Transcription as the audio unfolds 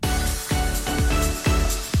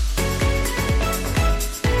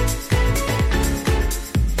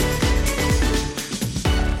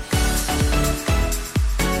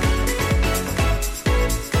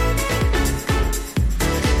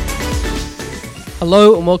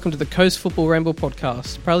Hello and welcome to the Coast Football Ramble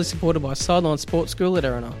podcast, proudly supported by Sideline Sports School at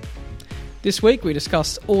Erina. This week we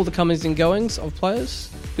discussed all the comings and goings of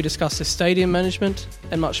players, we discussed the stadium management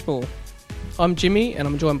and much more. I'm Jimmy and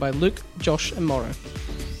I'm joined by Luke, Josh and Morrow.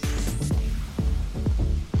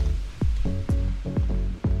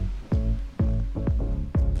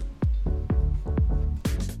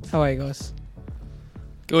 How are you guys?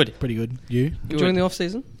 Good. Pretty good. You? Enjoying the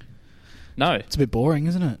off-season? No. It's a bit boring,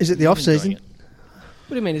 isn't it? Is it the off-season?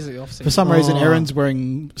 What do you mean is it the off-season? For some reason, Erin's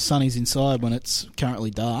wearing sunnies inside when it's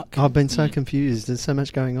currently dark. I've been so confused. There's so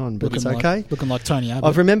much going on, but it's okay. Looking like Tony Abbott.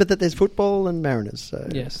 I've remembered that there's football and Mariners, so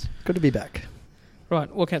yes, good to be back.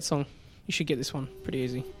 Right, Walkout song. You should get this one. Pretty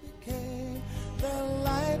easy.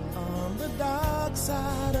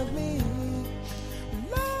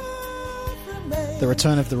 The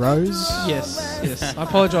Return of the Rose. Yes. I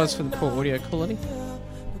apologise for the poor audio quality.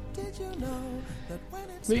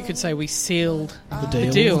 But you could say we sealed The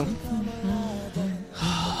deal.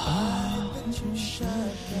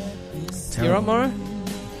 You right, Morrow?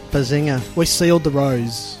 Bazinga. We sealed the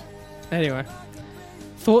rose. Anyway,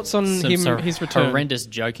 thoughts on his return? Horrendous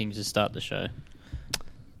joking to start the show.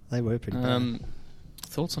 They were pretty bad.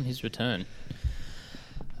 Thoughts on his return?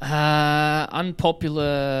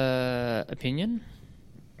 Unpopular opinion.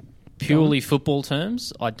 Purely football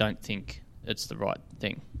terms, I don't think it's the right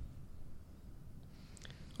thing.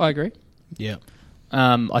 I agree. Yeah.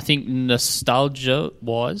 I think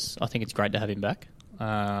nostalgia-wise, I think it's great to have him back.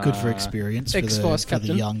 Good for experience for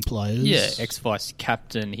the young players. Yeah, ex-vice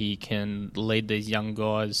captain. He can lead these young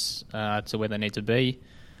guys to where they need to be.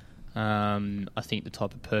 I think the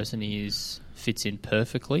type of person he is fits in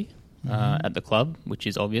perfectly at the club, which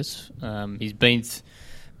is obvious. He's been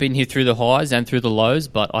here through the highs and through the lows,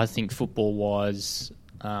 but I think football-wise,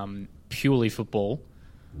 purely football,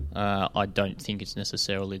 I don't think it's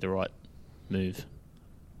necessarily the right move.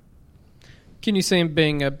 Can you see him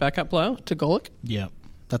being a backup player to Golic? Yeah.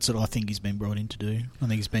 That's what I think he's been brought in to do. I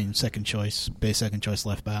think he's been second choice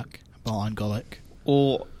left back behind Golic.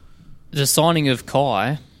 Or the signing of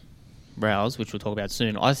Kai Rouse, which we'll talk about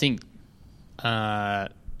soon, I think either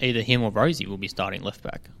him or Rosie will be starting left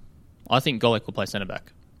back. I think Golic will play centre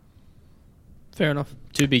back. Fair enough.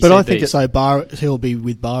 But I think he'll be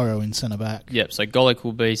with Barrow in centre back. Yep, so Golic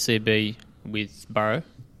will be CB with Barrow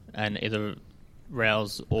and either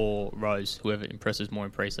Rouse or Rose, whoever impresses more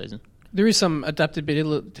in pre-season. There is some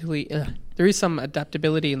adaptability. There is some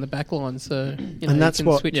adaptability in the back line, so and that's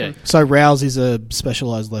what. Yeah. So Rouse is a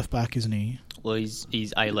specialised left back, isn't he? Well,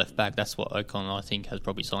 he's a left back. That's what Ocon, I think, has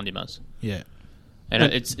probably signed him as. Yeah. And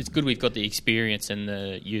it's good we've got the experience and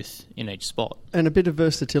the youth in each spot. And a bit of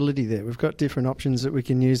versatility there. We've got different options that we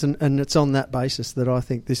can use, and it's on that basis that I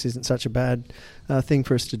think this isn't such a bad thing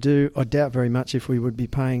for us to do. I doubt very much if we would be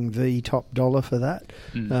paying the top dollar for that.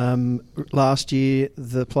 Last year,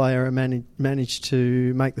 the player managed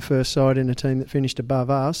to make the first side in a team that finished above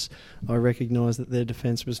us. I recognise that their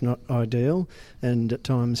defence was not ideal, and at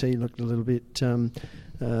times he looked a little bit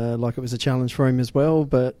like it was a challenge for him as well,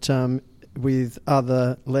 but with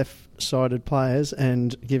other left-sided players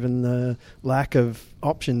and given the lack of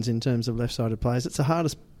options in terms of left-sided players, it's the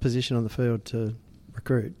hardest position on the field to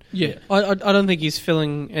recruit. Yeah, I don't think he's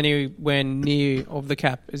filling anywhere near of the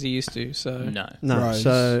cap as he used to. So No. Rose.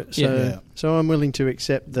 So I'm willing to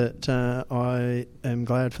accept that I am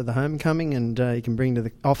glad for the homecoming, and he can bring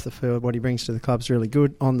off the field what he brings to the club's really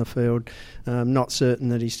good. On the field, not certain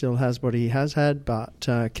that he still has what he has had, but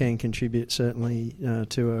can contribute certainly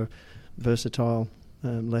to a versatile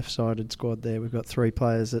left-sided squad there. We've got three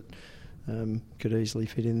players that could easily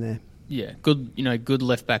fit in there. Yeah, good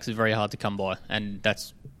left backs are very hard to come by, and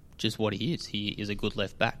that's just what he is. He is a good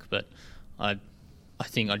left back, but I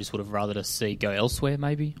think I just would have rather to see go elsewhere.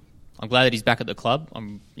 Maybe I'm glad that he's back at the club.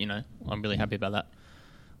 I'm really happy about that.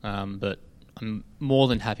 But I'm more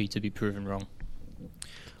than happy to be proven wrong.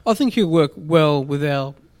 I think he'll work well with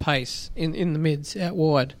our pace in the mids out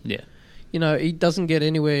wide. Yeah. He doesn't get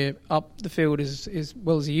anywhere up the field as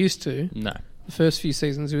well as he used to. No. The first few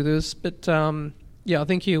seasons with us. But, I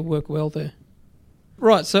think he'll work well there.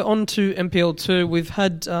 Right, so on to MPL2. We've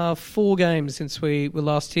had 4 games since we were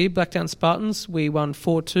last here. Blacktown Spartans, we won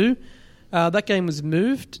 4-2. That game was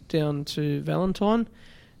moved down to Valentine.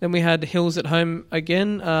 Then we had Hills at home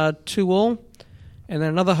again, 2-2. And then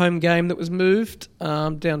another home game that was moved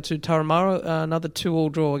down to Turramurra, another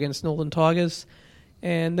 2-2 draw against Northern Tigers.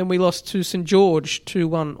 And then we lost to St George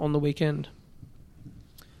 2-1 on the weekend.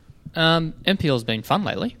 MPL's been fun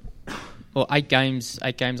lately. Well, 8 games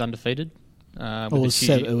undefeated. It was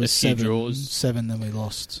seven draws. 7, then we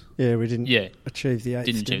lost. Yeah, we didn't achieve the 8th.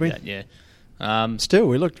 Didn't achieve that, yeah. Still,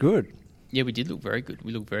 we looked good. Yeah, we did look very good.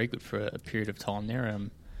 We looked very good for a period of time there.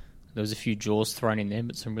 There was a few draws thrown in there,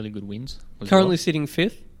 but some really good wins. Currently sitting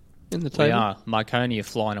 5th in the table. We are. Marconi are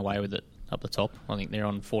flying away with it up the top. I think they're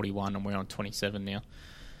on 41 and we're on 27 now.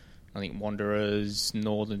 I think Wanderers,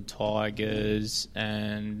 Northern Tigers,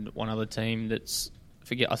 and one other team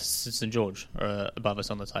St George are above us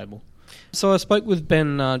on the table. So I spoke with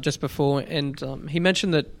Ben just before, and he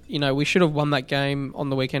mentioned that we should have won that game on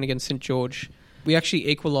the weekend against St George. We actually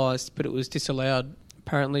equalised, but it was disallowed.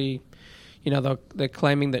 Apparently, they're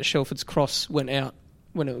claiming that Shelford's cross went out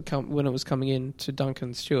when it was coming in to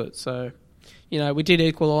Duncan Stewart. So, we did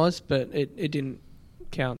equalise, but it didn't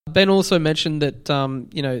count. Ben also mentioned that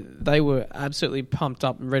they were absolutely pumped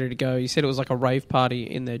up and ready to go. He said it was like a rave party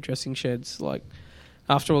in their dressing sheds. Like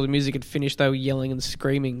after all the music had finished, they were yelling and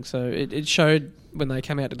screaming. So it showed when they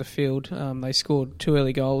came out to the field. They scored 2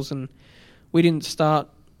 early goals, and we didn't start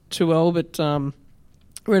too well, but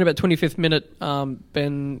we're in about 25th minute.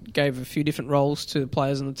 Ben gave a few different roles to the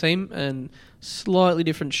players on the team and slightly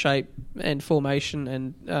different shape and formation,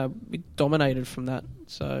 and we dominated from that.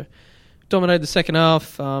 So dominated the second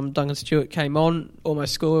half. Duncan Stewart came on,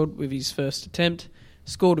 almost scored with his first attempt,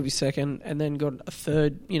 scored with his second, and then got a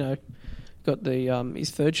third. Got the his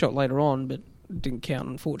third shot later on, but didn't count,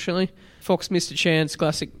 unfortunately. Fox missed a chance.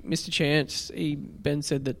 Classic missed a chance. Ben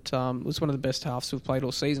said that it was one of the best halves we've played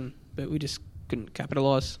all season, but we just couldn't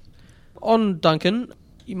capitalise. On Duncan,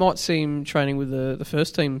 you might see him training with the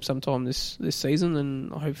first team sometime this season,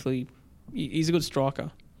 and hopefully he's a good striker.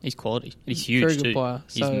 He's quality. He's huge very good too. Player.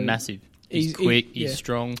 He's So massive. He's quick. He's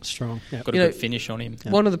strong. Yep. Got a good finish on him.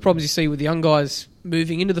 One of the problems you see with young guys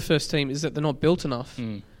moving into the first team is that they're not built enough.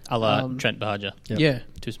 A la Trent Barger. Yep. Yeah.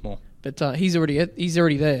 Too small. But he's already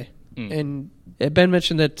there. And Ben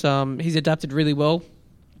mentioned that he's adapted really well,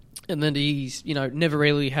 and then he's never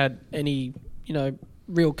really had any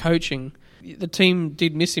real coaching. The team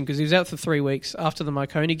did miss him because he was out for 3 weeks. After the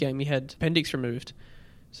Marconi game, he had appendix removed,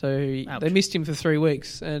 so they missed him for 3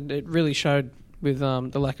 weeks, and it really showed with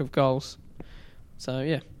the lack of goals. So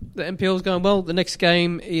yeah, the NPL's going well. The next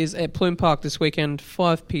game is at Plume Park this weekend,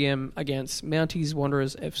 5 p.m. against Mounties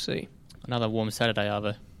Wanderers FC. Another warm Saturday,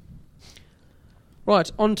 Arvo.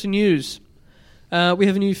 Right, on to news. We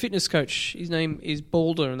have a new fitness coach. His name is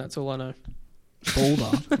Balder, and that's all I know.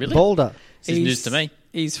 Balder? Really? Balder. This is news to me.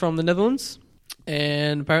 He's from the Netherlands,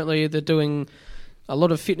 and apparently they're doing a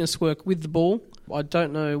lot of fitness work with the ball. I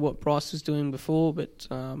don't know what Bryce was doing before, but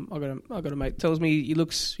I got a mate tells me he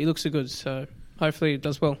looks good. So hopefully it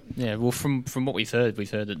does well. Yeah, well, from what we've heard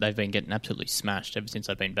that they've been getting absolutely smashed ever since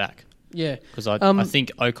they've been back. Yeah, because I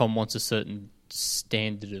think Ocon wants a certain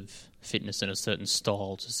standard of fitness and a certain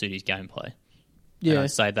style to suit his gameplay. Yeah, and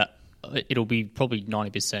I'd say that it'll be probably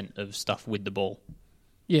 90% of stuff with the ball.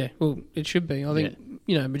 Yeah, well, it should be. I think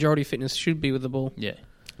majority of fitness should be with the ball. Yeah,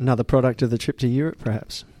 another product of the trip to Europe,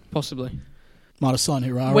 perhaps. Possibly. Might have signed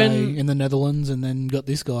Hirare in the Netherlands and then got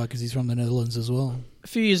this guy because he's from the Netherlands as well. A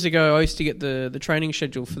few years ago, I used to get the training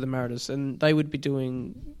schedule for the Mariners, and they would be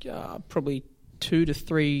doing probably 2 to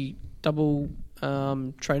 3 double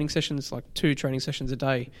training sessions, like 2 training sessions a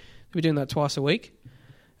day. They'd be doing that twice a week.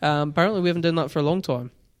 Apparently, we haven't done that for a long time.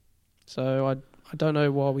 So I don't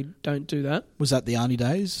know why we don't do that. Was that the Arnie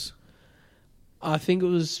days? I think it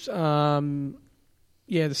was, the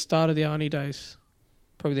start of the Arnie days.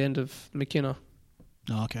 Probably the end of McKenna.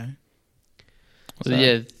 Oh, okay. So,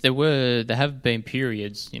 yeah, there have been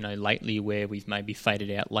periods, lately where we've maybe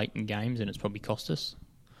faded out late in games and it's probably cost us.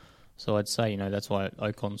 So I'd say, that's why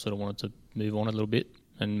Ocon sort of wanted to move on a little bit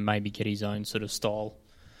and maybe get his own sort of style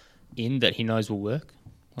in that he knows will work.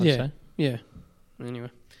 I'd say. Yeah. Anyway.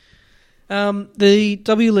 The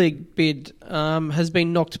W League bid has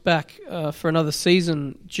been knocked back for another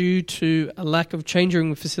season due to a lack of changing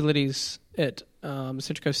room facilities at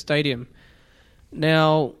Central Coast Stadium.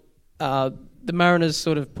 Now, the Mariners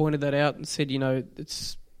sort of pointed that out and said,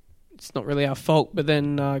 it's not really our fault. But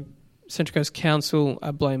then Central Coast Council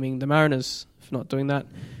are blaming the Mariners for not doing that.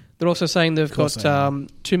 They're also saying they've got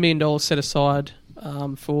 $2 million set aside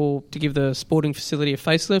to give the sporting facility a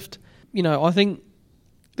facelift. I think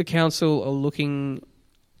the council are looking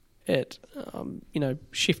at,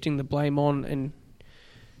 shifting the blame on and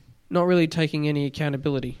not really taking any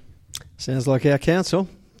accountability. Sounds like our council.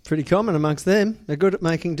 Pretty common amongst them. They're good at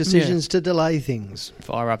making decisions to delay things.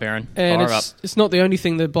 Fire up, Aaron. And Fire up. It's not the only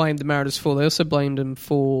thing they blamed the Mariners for. They also blamed them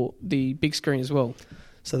for the big screen as well.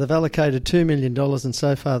 So they've allocated $2 million and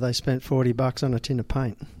so far they spent $40 on a tin of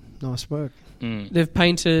paint. Nice work. They've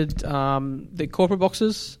painted the corporate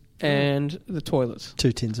boxes and the toilets.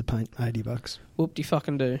 2 tins of paint, $80.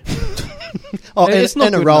 Whoop-de-fucking-do. Oh, It's not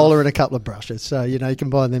and a good roller enough. and a couple of brushes. So, you can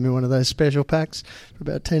buy them in one of those special packs for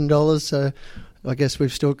about $10. So I guess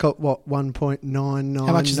we've still got, what, 1.9999999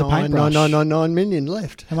 How much is the paintbrush? million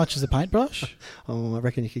left. How much is the paintbrush? Oh, I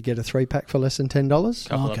reckon you could get a 3-pack for less than $10.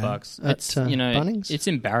 Couple Okay. of bucks. At, It's Bunnings? it's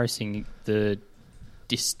embarrassing the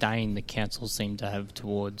disdain the council seem to have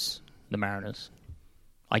towards the Mariners.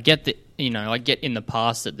 I get that I get in the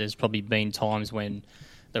past that there's probably been times when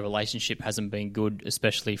the relationship hasn't been good,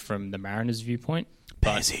 especially from the Mariners' viewpoint.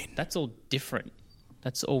 But that's all different.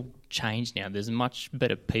 That's all changed now. There's much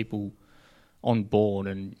better people on board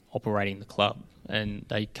and operating the club, and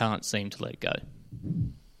they can't seem to let go.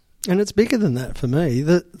 And it's bigger than that for me.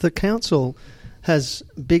 The council has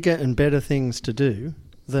bigger and better things to do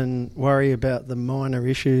than worry about the minor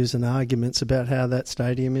issues and arguments about how that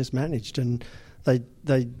stadium is managed. And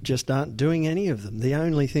they just aren't doing any of them. The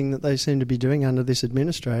only thing that they seem to be doing under this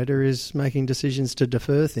administrator is making decisions to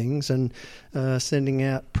defer things and sending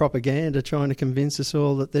out propaganda trying to convince us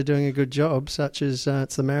all that they're doing a good job, such as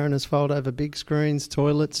it's the Mariners' fault over big screens,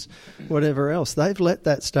 toilets, whatever else. They've let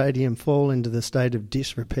that stadium fall into the state of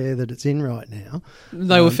disrepair that it's in right now.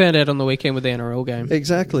 They were found out on the weekend with the NRL game.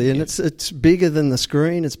 Exactly, and it's bigger than the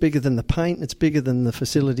screen, it's bigger than the paint, it's bigger than the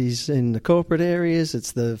facilities in the corporate areas,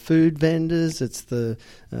 it's the food vendors, it's the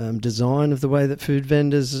design of the way that food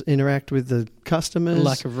vendors interact with the customers.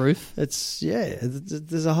 Lack of roof.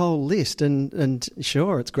 There's a whole list, and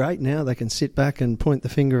sure, it's great now they can sit back and point the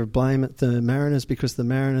finger of blame at the Mariners because the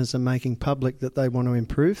Mariners are making public that they want to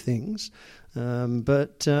improve things.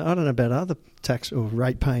 But I don't know about other tax or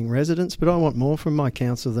rate-paying residents, but I want more from my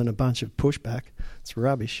council than a bunch of pushback. It's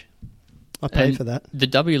rubbish. I pay for that. The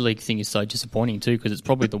W League thing is so disappointing too because it's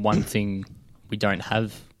probably the one thing we don't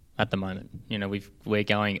have at the moment. We're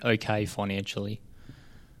going okay financially.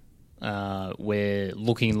 We're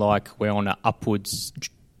looking like we're on an upwards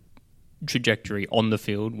trajectory on the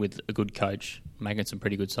field with a good coach, making some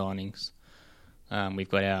pretty good signings. We've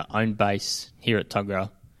got our own base here at Tuggerah,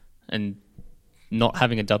 and not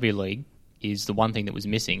having a W League is the one thing that was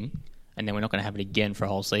missing, and then we're not going to have it again for a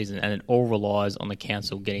whole season, and it all relies on the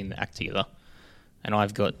council getting the act together. And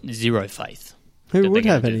I've got zero faith. Who that would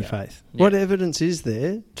they're have gonna do any that. faith? Yeah. What evidence is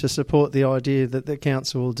there to support the idea that the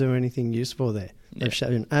council will do anything useful there? They've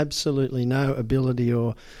shown absolutely no ability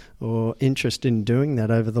or interest in doing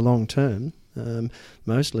that over the long term.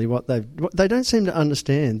 Mostly they don't seem to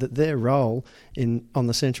understand that their role on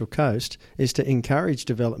the Central Coast is to encourage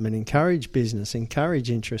development, encourage business,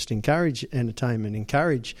 encourage interest, encourage entertainment,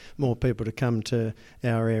 encourage more people to come to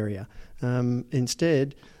our area.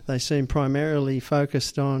 Instead, they seem primarily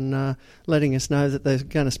focused on letting us know that they're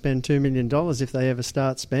going to spend $2 million if they ever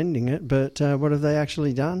start spending it. But what have they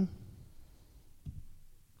actually done?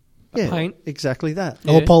 Paint. Exactly that.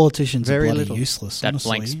 Yeah. All politicians Very are bloody little. useless. That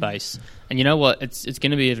honestly. blank space. And you know what? It's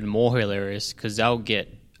going to be even more hilarious because they'll get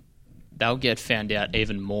found out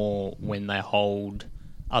even more when they hold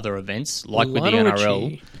other events like with the Lionel NRL.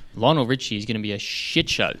 Richie. Lionel Richie is going to be a shit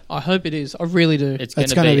show. I hope it is. I really do. It's going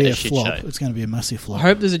It's to going to be be a a shit flop. show. It's going to be a massive I flop.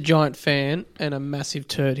 hope there's a giant fan and a massive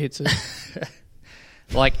turd hits it.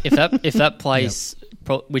 Like if that place,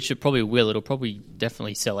 which it probably will, it'll probably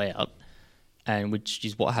definitely sell out, and which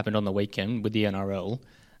is what happened on the weekend with the NRL.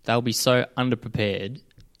 They'll be so underprepared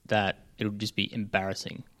that it'll just be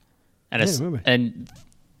embarrassing, and Yeah, it will be. and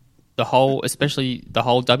the whole, especially the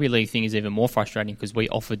whole W League thing, is even more frustrating because we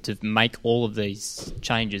offered to make all of these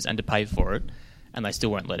changes and to pay for it, and they still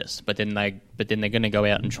won't let us. But then they're going to go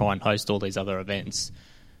out and try and host all these other events.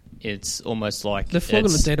 It's almost like They're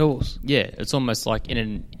flogging the dead horse. yeah, it's almost like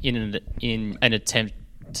in an attempt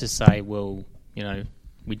to say, well,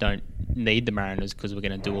 we don't need the Mariners because we're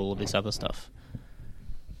going to do all of this other stuff.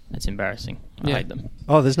 It's embarrassing. I hate them.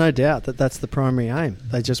 Oh, there's no doubt that that's the primary aim.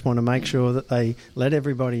 They just want to make sure that they let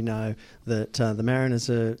everybody know that the Mariners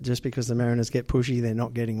are, just because the Mariners get pushy, they're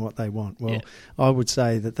not getting what they want. Well, Yeah. I would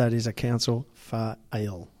say that is a council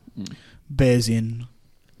fail. Bears in.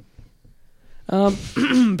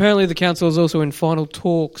 Apparently, the council is also in final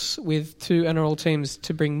talks with 2 NRL teams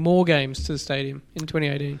to bring more games to the stadium in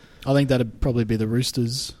 2018. I think that'd probably be the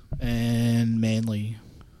Roosters and Manly.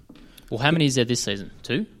 Well, how many is there this season?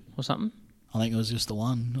 2 or something? I think it was just the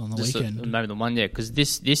one on the Just weekend. maybe the one, yeah, because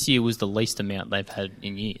this year was the least amount they've had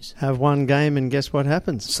in years. Have one game and guess what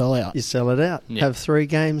happens? Sell out. You sell it out. Yeah. Have 3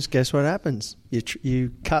 games, guess what happens?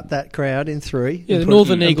 You cut that crowd in 3. Yeah, and the put-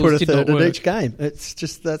 Northern and Eagles put a did third not at work. each game. It's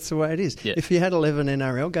just, that's the way it is. Yeah. If you had 11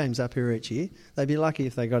 NRL games up here each year, they'd be lucky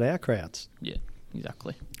if they got our crowds. Yeah,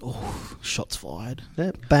 exactly. Oh, shots fired.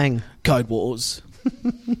 Yeah, bang. Code Wars.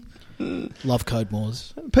 Love Code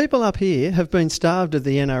Moors. People up here have been starved of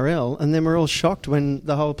the NRL, and then we're all shocked when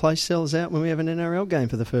the whole place sells out when we have an NRL game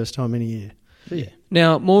for the first time in a year. Yeah.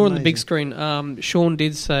 Now, more on the Amazing. big screen. Sean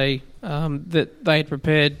did say that they had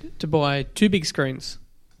prepared to buy 2 big screens,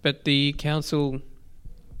 but the council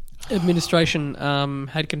administration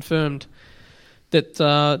had confirmed that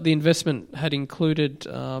the investment had included,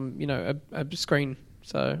 a screen.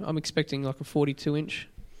 So I'm expecting like a 42-inch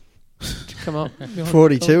to come up.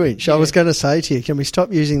 42-inch. I Yeah. was going to say to you, can we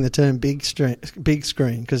stop using the term big screen?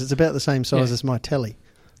 Because it's about the same size Yeah. as my telly.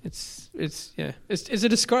 It's a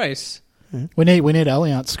disgrace. We need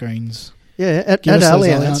Allianz screens. Yeah, at Give us those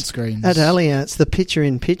Allianz Allianz. screens. At Allianz, the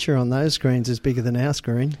picture-in-picture on those screens is bigger than our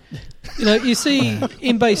screen. You see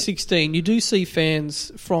in Base 16, you do see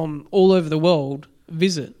fans from all over the world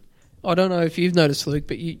visit. I don't know if you've noticed, Luke,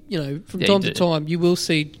 but from Yeah, time you to do. time you will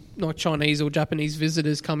see like Chinese or Japanese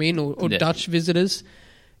visitors come in, or Yeah. Dutch visitors,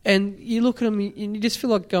 and you look at them and you just feel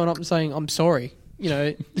like going up and saying, "I'm sorry."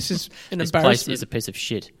 This is an This place embarrassment. is a piece of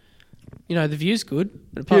shit. The view's good,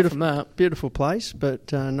 but apart from that, Beautiful place,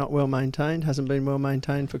 but not well maintained. Hasn't been well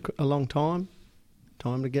maintained for a long time.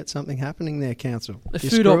 Time to get something happening there, council. the You're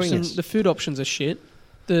food screwing options us. the food options are shit.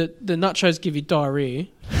 The nachos give you diarrhea.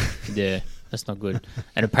 Yeah, that's not good.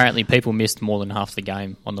 And apparently people missed more than half the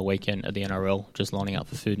game on the weekend at the NRL just lining up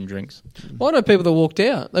for food and drinks. Well, I know people that walked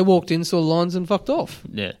out. They walked in, saw the lines, and fucked off.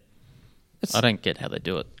 Yeah. It's I don't get how they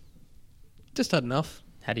do it. just had enough.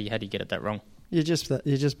 How do you get it that wrong? You're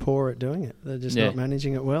just poor at doing it. They're just Yeah. not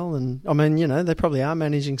managing it well. And I mean, they probably are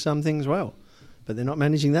managing some things well, but they're not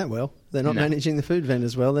managing that well. They're not No. managing the food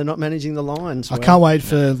vendors well. They're not managing the lines I well. can't wait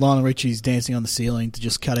for Lionel Richie's dancing on the ceiling to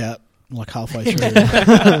just cut out like halfway through.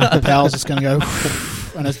 The power's just going to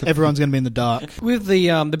go, and everyone's going to be in the dark. With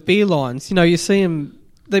the beer lines, you see them.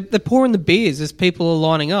 They're pouring the beers as people are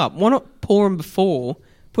lining up. Why not pour them before?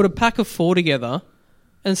 Put a pack of 4 together,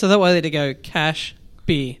 and so that way they go cash,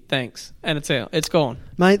 beer, thanks, and it's out. It's gone.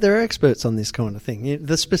 Mate, they're experts on this kind of thing.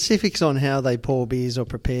 The specifics on how they pour beers or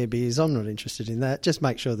prepare beers, I'm not interested in that. Just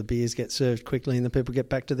make sure the beers get served quickly and the people get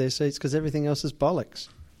back to their seats, because everything else is bollocks.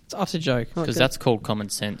 It's utter joke. Because Okay. that's called common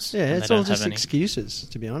sense. Yeah, and it's they all don't have just any. excuses,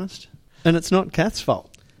 to be honest. And it's not Kath's fault.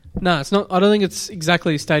 No, it's not. I don't think it's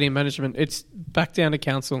exactly stadium management. It's back down to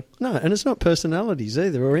council. No, and it's not personalities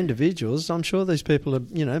either, or individuals. I'm sure these people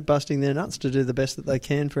are, busting their nuts to do the best that they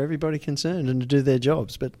can for everybody concerned and to do their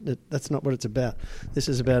jobs, but that's not what it's about. This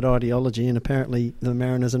is about ideology, and apparently the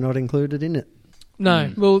Mariners are not included in it.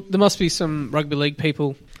 No, well, there must be some rugby league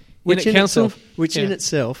people in council. Which in Yeah.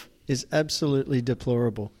 itself is absolutely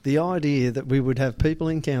deplorable. The idea that we would have people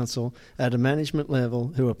in council at a management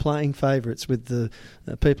level who are playing favourites with the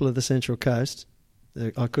people of the Central Coast,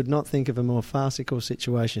 I could not think of a more farcical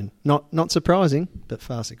situation. Not surprising, but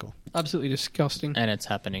farcical. Absolutely disgusting. And it's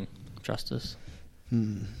happening. Trust us.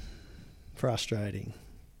 Frustrating.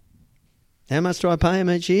 How much do I pay them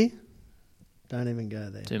each year? Don't even go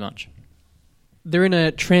there. Too much. They're in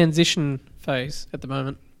a transition phase at the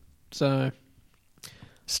moment, so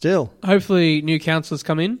Still, hopefully new councillors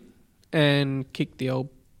come in and kick the old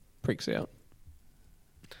pricks out.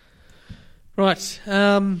 Right.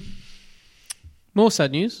 More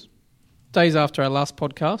sad news. Days after our last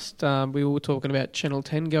podcast, we were talking about Channel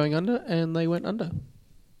 10 going under, and they went under.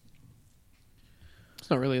 It's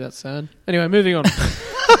not really that sad. Anyway, moving on.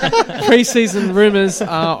 Pre-season rumours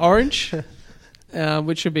are orange,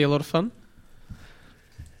 which should be a lot of fun.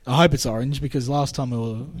 I hope it's orange because last time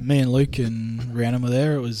me and Luke and Rhiannon were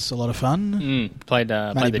there, it was a lot of fun. Played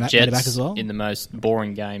Matty the back Jets as well. in the most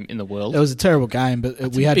boring game in the world. It was a terrible game, but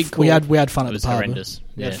we a had big we call. had fun It at was the pub. horrendous.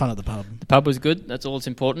 We had Yeah. fun at the pub. The pub was good. That's all that's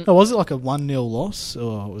important. Oh, was it like a 1-0 loss?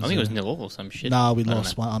 Or I think it was 0 or some shit. No, we I don't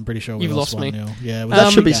lost know. one. I'm pretty sure we You've lost lost me. 1-0. Yeah, it was that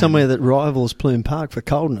a should be game. somewhere that rivals Plume Park for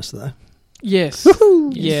coldness, though. Yes.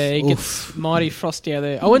 Yeah, it gets mighty frosty out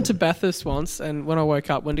there. I went to Bathurst once, and when I woke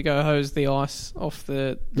up, went to go hose the ice off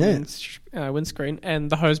the windscreen, and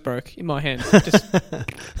the hose broke in my hand. Just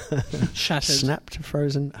shattered. Snapped,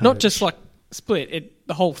 frozen. Not hose. just like split,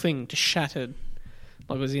 the whole thing just shattered.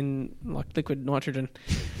 Like it was in like liquid nitrogen.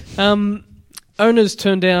 Owners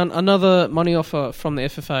turned down another money offer from the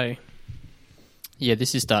FFA. Yeah,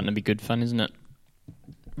 this is starting to be good fun, isn't it?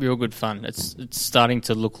 Real good fun. It's starting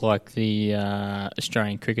to look like the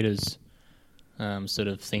Australian cricketers sort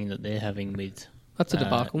of thing that they're having with That's a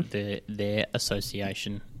debacle. their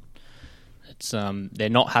association. It's they're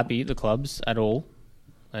not happy, the clubs, at all,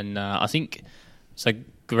 and I think so.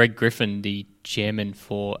 Greg Griffin, the chairman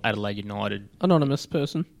for Adelaide United, Anonymous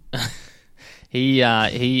person. he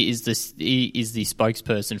is the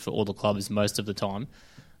spokesperson for all the clubs most of the time.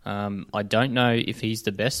 I don't know if he's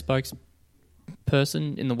the best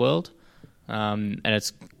person in the world, and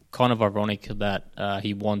it's kind of ironic that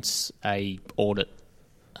he wants a audit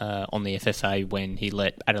on the FFA when he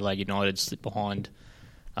let Adelaide United slip behind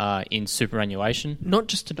in superannuation. Not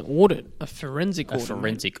just an audit, a forensic audit. A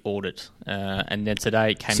forensic audit. And then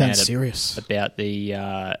today it came Sounds out serious. about the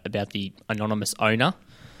anonymous owner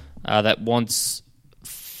that wants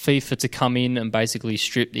FIFA to come in and basically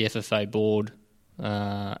strip the FFA board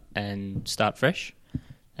and start fresh.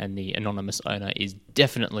 And the anonymous owner is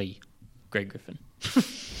definitely Greg Griffin.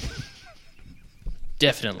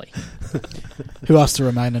 Definitely. Who asked to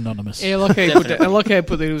remain anonymous? Yeah, like how he put that, I like how he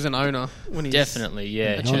put that he was an owner when he's Definitely,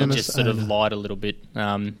 yeah. Anonymous Just sort of owner. lied a little bit.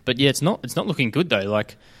 But yeah, it's not looking good though.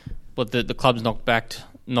 Like, what the club's knocked back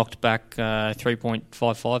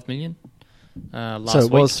 3.55 million last So it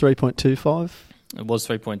week. was 3.25, It was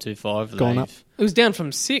 3.25. Gone up. It was down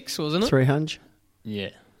from 6, wasn't it? 300. Yeah.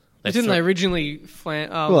 Didn't they originally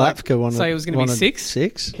Well, Africa wanted, say it was going to be wanted 6?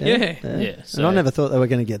 6, Yeah. Yeah, And so- I never thought they were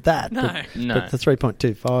going to get that. No. No. But the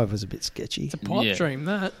 3.25 was a bit sketchy. It's a pipe Yeah. dream,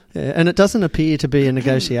 that. Yeah, and it doesn't appear to be a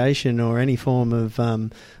negotiation or any form of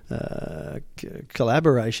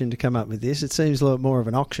collaboration to come up with this. It seems a lot more of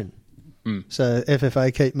an auction. Mm. So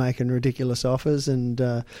FFA keep making ridiculous offers, and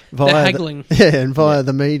They're via haggling.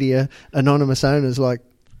 the media, anonymous owners like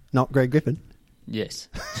not Greg Griffin Yes.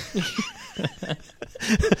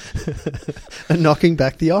 are knocking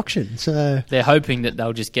back the auction. So They're hoping that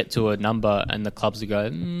they'll just get to a number and the clubs will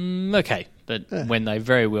go, okay. But when they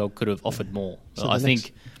very well could have offered more. So I the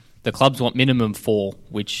think the clubs want minimum 4,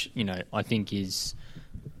 which, I think is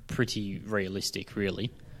pretty realistic,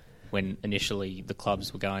 really. When initially the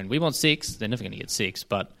clubs were going, we want 6, they're never going to get 6,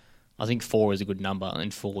 but I think 4 is a good number,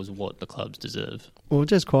 and 4 is what the clubs deserve. Well,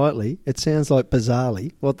 just quietly, it sounds like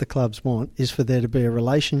bizarrely what the clubs want is for there to be a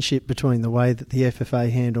relationship between the way that the FFA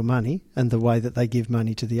handle money and the way that they give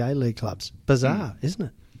money to the A-League clubs. Bizarre, isn't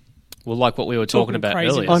it? Well, like what we were talking about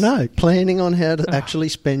crazy. earlier. I know. Planning on how to actually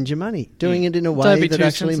spend your money. Doing it in a Don't way be that too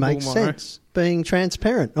actually sensible, makes Morrow. sense. Being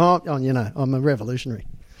transparent. I'm a revolutionary.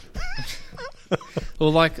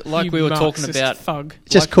 Well, like You we were talking Marxist about... Thug.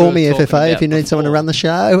 Just like call we me were talking FFA if about you need someone to before. run the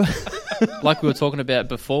show. Like we were talking about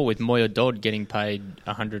before with Moya Dodd getting paid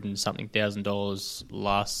 $100 and something thousand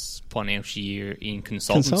last financial year in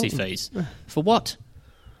consultancy Consultant. fees. For what?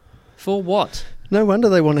 For what? No wonder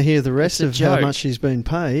they want to hear the rest It's of a how joke. much she's been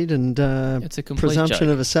paid and It's a complete presumption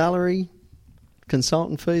joke. of a salary,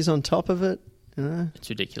 consultant fees on top of it. It's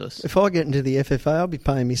ridiculous. If I get into the FFA, I'll be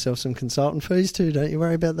paying myself some consultant fees too. Don't you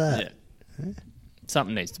worry about that. Yeah.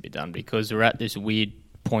 Something needs to be done because we're at this weird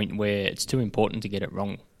point where it's too important to get it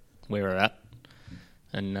wrong where we're at.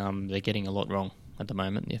 And they're getting a lot wrong at the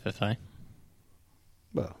moment, the FFA.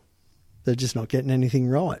 Well, they're just not getting anything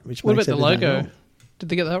right, which What makes about the everything logo? wrong. Did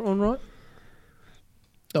they get that one right?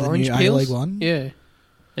 The The orange new peels? A-League one? Yeah.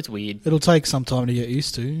 It's weird. It'll take some time to get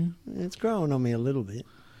used to. It's growing on me a little bit.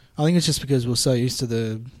 I think it's just because we're so used to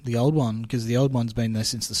the old one, because the old one's been there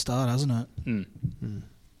since the start, hasn't it?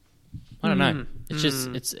 I don't know. Mm. It's just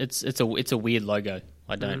it's a weird logo.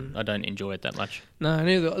 I don't enjoy it that much. No,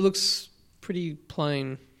 neither. It looks pretty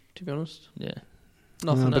plain, to be honest. Yeah.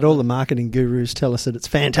 Nothing. But all the marketing gurus tell us that it's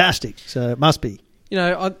fantastic, so it must be.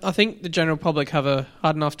 I think the general public have a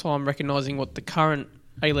hard enough time recognising what the current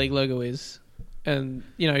A-League logo is. And,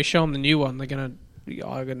 show them the new one, they're going to...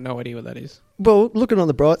 I've got no idea what that is. Well, looking on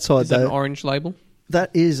the bright side, Is that an though, orange label? that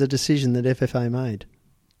is a decision that FFA made.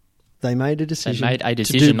 They made a decision. made a to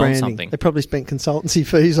decision do on branding. something. They probably spent consultancy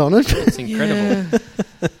fees on it, It's incredible.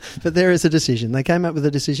 but there is a decision. They came up with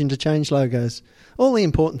a decision to change logos. All the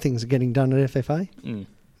important things are getting done at FFA. Mm.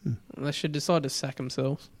 They should decide to sack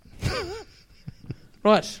themselves.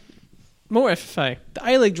 Right. More FFA. The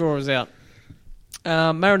A-League draw is out.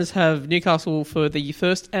 Mariners have Newcastle for the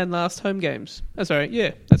first and last home games. Oh, sorry,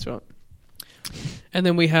 yeah, that's right. And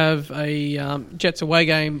then we have a Jets away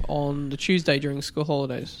game on the Tuesday during school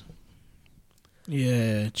holidays.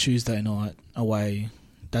 Yeah, Tuesday night away.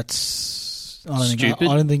 That's Stupid.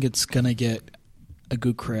 I don't think it's gonna get a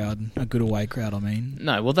good crowd, a good away crowd. I mean,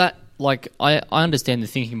 No, well I understand the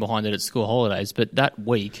thinking behind it at school holidays, but that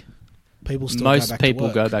week people still most people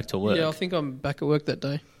go back to work. Yeah, I think I'm back at work that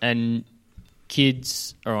day. And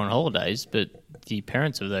kids are on holidays, but the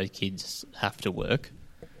parents of those kids have to work.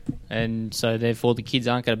 And so therefore the kids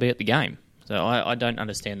aren't going to be at the game. So I don't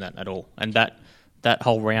understand that at all. And that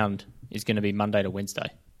whole round is going to be Monday to Wednesday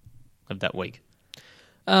of that week.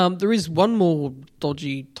 There is one more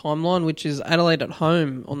dodgy timeline, which is Adelaide at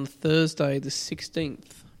home on Thursday the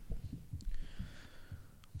 16th.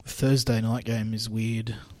 Thursday night game is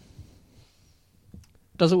weird.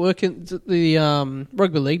 Does it work in the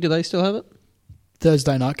rugby league? Do they still have it?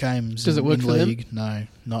 Thursday night games. Does it work in for them? league? No,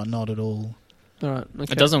 not at all. All right.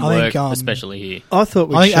 Okay. It doesn't I work, think, especially here. I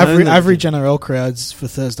thought I think average NRL crowds for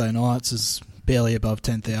Thursday nights is barely above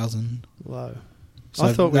 10,000. low. So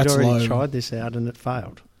I thought we'd that's already low. tried this out and it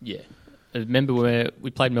failed. Yeah. Remember where we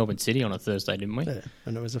played Melbourne City on a Thursday, didn't we? Yeah,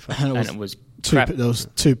 and it was a fail. And And it was there was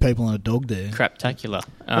 2 people and a dog there. craptacular.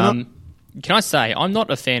 Well, Can I say, I'm not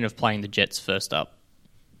a fan of playing the Jets first up.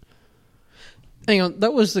 Hang on.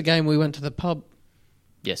 That was the game we went to the pub.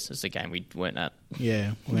 Yes, it's a game we weren't at.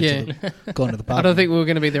 Yeah, gone to the pub. I don't think we were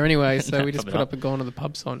going to be there anyway, so No, we just probably put not. up a gone to the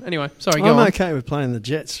pub sign. Anyway, sorry, go I'm on. okay with playing the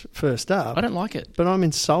Jets first up, I don't like it. but I'm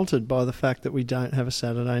insulted by the fact that we don't have a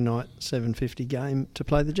Saturday night 7:50 game to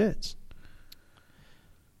play the Jets.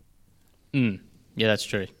 Yeah, that's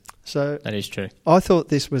true. So That is true. I thought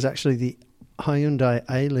this was actually the Hyundai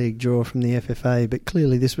A-League draw from the FFA, but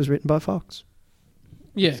clearly this was written by Fox.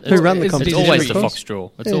 Yeah. Who run the It's competition? It's always different. the Fox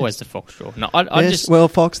draw. It's Yeah. always the Fox draw. No, I Yes, just well,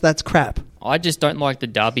 Fox, that's crap. I just don't like the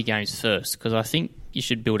Derby games first because I think you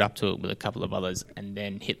should build up to it with a couple of others and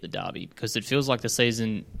then hit the Derby because it feels like the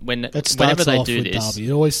season It whenever starts they off do with this. Derby.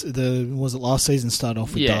 It always was it last season started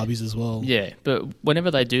off with Yeah. derbies as well. Yeah, but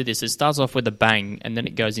whenever they do this, it starts off with a bang and then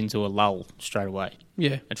it goes into a lull straight away.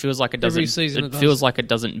 Yeah. It feels like it doesn't. Every season it does. feels like it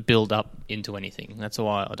doesn't build up into anything. That's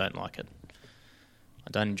why I don't like it. I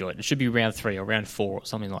don't enjoy it. It should be round 3 or round 4 or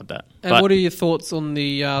something like that. And But what are your thoughts on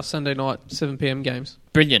the Sunday night 7 p.m. games?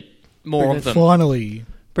 brilliant, more of them. Finally.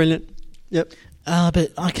 Brilliant. Yep.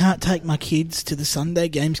 But I can't take my kids to the Sunday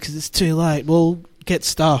games because it's too late. Well, get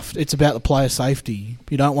stuffed. It's about the player safety.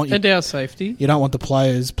 You don't want And our safety. you don't want the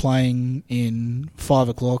players playing in 5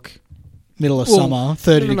 o'clock, middle of Well, summer,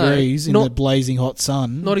 30 no, degrees in not- the blazing hot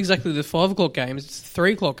sun. Not exactly the 5 o'clock games. It's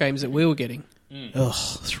 3 o'clock games that we were getting. Ugh,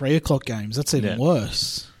 3 o'clock games. That's even Yeah.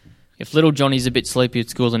 worse. If little Johnny's a bit sleepy at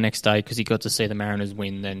school the next day because he got to see the Mariners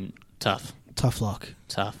win, then tough. Tough luck.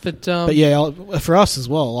 But But yeah, for us as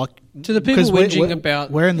well. Like to the people because whinging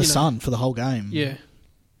about... we're in the you know, sun for the whole game. Yeah.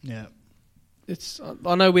 Yeah. It's.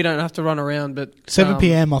 I know we don't have to run around, but... 7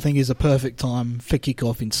 p.m. I think is a perfect time for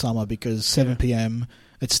kickoff in summer because 7 p.m.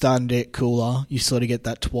 it's starting to get cooler. You sort of get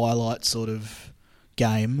that twilight sort of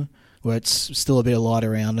game where it's still a bit of light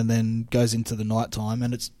around and then goes into the night time.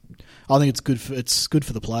 And I think it's good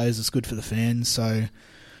for the players. It's good for the fans. So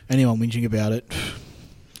anyone whinging about it,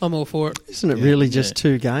 I'm all for it. Isn't it Yeah. really just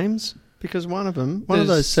Yeah. 2 games? Because one of There's-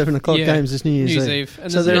 those 7 o'clock yeah, games is New Year's New Year's Eve. Eve.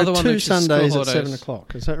 And So there's there another are one 2 which is school Sundays at holidays. 7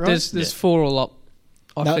 o'clock. Is that right? There's Yeah. 4 all up.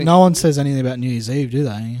 I think. no one says anything about New Year's Eve, do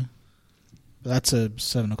they? That's a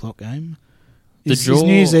 7 o'clock game. The Is draw-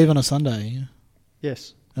 New Year's Eve on a Sunday?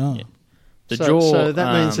 Yes. Oh. Yeah. The so, draw. so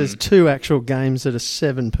that means there's 2 actual games at a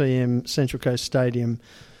 7 p.m. Central Coast Stadium.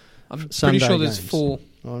 I'm Sunday pretty sure there's games. 4.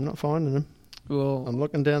 Oh, I'm not finding them. Well, I'm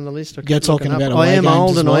looking down the list. I You're keep looking talking up. about I away am games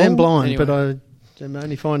old as and I am well? blind, Anyway. but I'm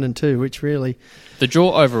only finding 2, which really... The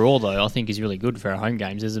draw overall, though, I think is really good for our home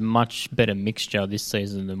games. There's a much better mixture this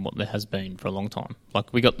season than what there has been for a long time.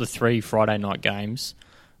 Like, we got the 3 Friday night games,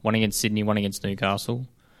 one against Sydney, one against Newcastle.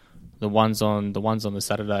 The ones on the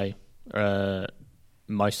Saturday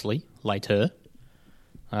mostly later.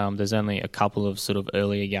 There's only a couple of sort of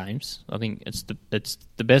earlier games. I think it's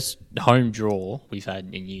the best home draw we've had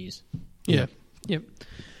in years. yeah. Yep.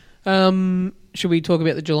 Should we talk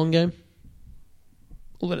about the Geelong game?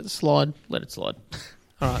 Or let it slide? Let it slide.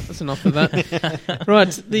 All right, that's enough of that. Right,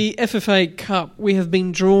 the FFA Cup. We have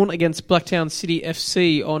been drawn against Blacktown City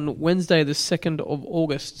FC on Wednesday, the 2nd of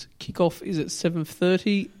August. Kickoff is at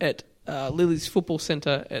 7:30 at Lily's Football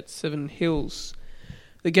Centre at Seven Hills.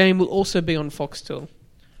 The game will also be on Foxtel.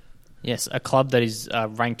 Yes, a club that is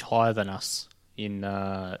ranked higher than us in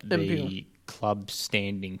the NPL. club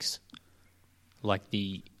standings, like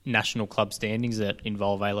the national club standings that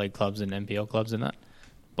involve A-League clubs and NPL clubs and that.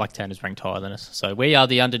 Blacktown is ranked higher than us, so we are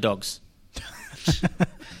the underdogs.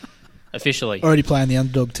 Officially. Already playing the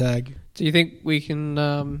underdog tag. Do you think we can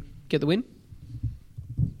get the win?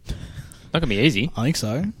 Not going to be easy. I think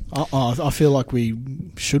so. I feel like we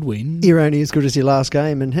should win. You're only as good as your last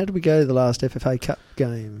game. And how did we go the last FFA Cup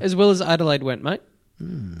game? As well as Adelaide went, mate.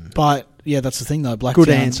 But, yeah, that's the thing, though. Good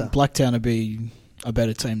answer. Blacktown would be a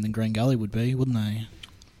better team than Green Gully would be, wouldn't they?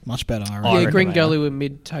 Much better, I I reckon. Yeah, reckon Green they Gully were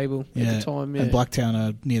mid-table Yeah, at the time. Yeah. And Blacktown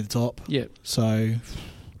are near the top. Yeah. So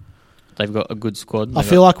They've got a good squad. I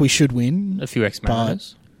feel like we should win. a few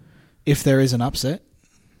ex-Mariners. If there is an upset,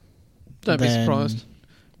 Don't be then surprised.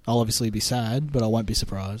 I'll obviously be sad, but I won't be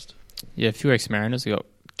surprised. Yeah, a few ex-Mariners. We've got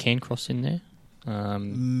Cairncross in there.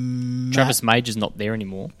 Travis Major's not there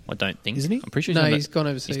anymore, I don't think. Isn't he? I'm pretty sure No, he's he's gone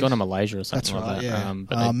overseas. gone to Malaysia or something That's like right, that. yeah.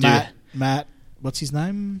 But they Matt, what's his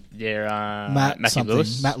name? do. They're Matthew Matthew something.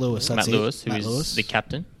 Lewis. Matt Lewis, that's Matt it. Lewis, who Matt is Lewis. the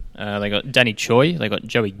captain. They got Danny Choi. They got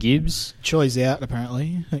Joey Gibbs. Choi's out,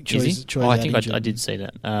 apparently. I think Is he? Choi's I out think injured. I did see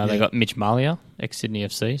that. They got Mitch Malia, ex-Sydney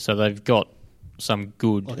FC. So they've got some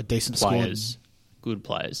good Like a decent players. Good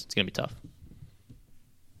players. It's going to be tough.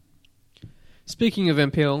 Speaking of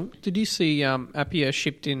NPL, did you see Appia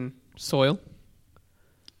shipped in soil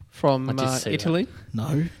from I did see Italy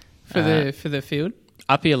No. for the field?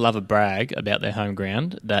 Appia love a brag about their home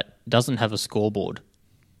ground that doesn't have a scoreboard.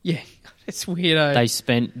 Yeah, it's weird. They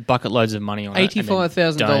spent bucket loads of money on it. and then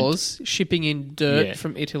 $85,000 shipping in dirt Yeah.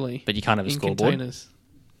 from Italy. But you can't have a in scoreboard. containers.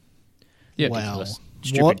 Yeah. Wow. Ridiculous.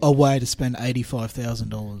 What Stupid. a way to spend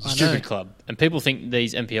 $85,000. I know. Stupid club. And people think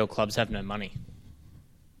these NPL clubs have no money.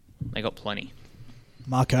 They got plenty.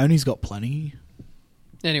 Marconi's got plenty.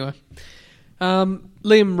 Anyway,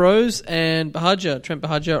 Liam Rose and Trent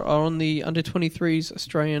Bahaja, are on the under-23s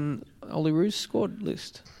Australian Olyroos squad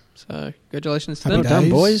list. So, congratulations to Happy them. Well done,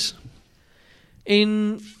 days. boys.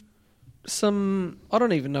 In some, I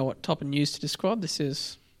don't even know what type of news to describe this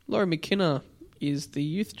as. Laurie McKenna is the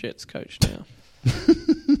Youth Jets coach now.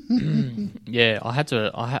 Yeah, I had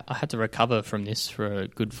to recover from this for a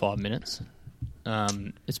good 5 minutes.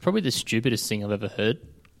 It's probably the stupidest thing I've ever heard.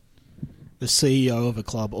 The CEO of a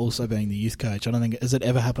club also being the youth coach. I don't think has it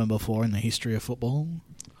ever happened before in the history of football.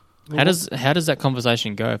 How does that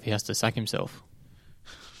conversation go if he has to sack himself?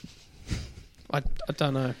 I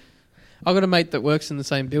don't know. I've got a mate that works in the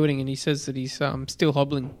same building, and he says that he's still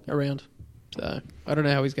hobbling around. So I don't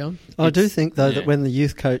know how he's going. I do think, though, yeah. that when the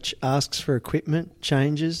youth coach asks for equipment,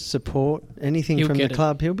 changes, support, anything He'll from the get it.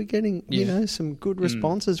 club, he'll be getting, Yeah. some good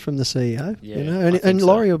responses from the CEO. Yeah, and I think and so.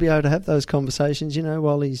 Laurie will be able to have those conversations,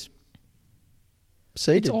 while he's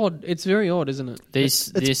seated. It's odd. It's very odd, isn't it? This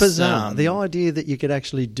It's bizarre. The idea that you could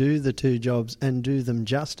actually do the two jobs and do them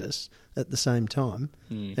justice at the same time.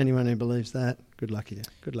 Anyone who believes that, good luck to you.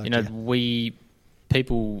 Good luck to you.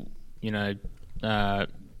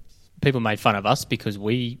 People made fun of us because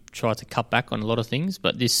we tried to cut back on a lot of things,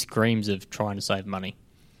 but this screams of trying to save money,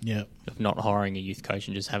 Yeah. of not hiring a youth coach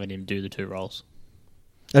and just having him do the two roles.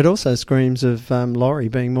 It also screams of Laurie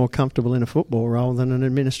being more comfortable in a football role than an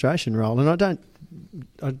administration role, and I don't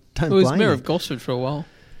Well, he was blame mayor him. of Gosford for a while.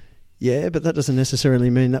 Yeah, but that doesn't necessarily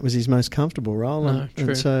mean that was his most comfortable role. No, and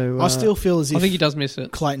true. so I still feel as if I think he does miss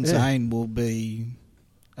it. Clayton Yeah. Zane will be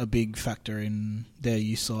a big factor in their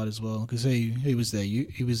youth side as well because he was their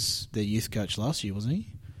youth coach last year, wasn't he?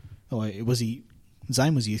 Oh, wait, was he?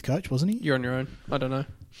 Zane was youth coach, wasn't he? You're on your own. I don't know.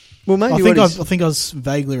 well, maybe I think I was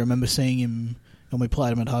vaguely remember seeing him when we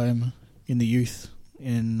played him at home in the youth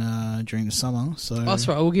during the summer. So Oh, that's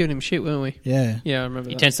right. We were giving him shit, weren't we? yeah. Yeah, I remember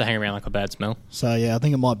He that. tends to hang around like a bad smell. So yeah, I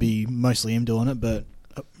think it might be mostly him doing it, but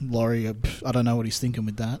Laurie, I don't know what he's thinking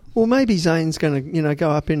with that. Well, maybe Zane's going to go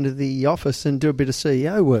up into the office and do a bit of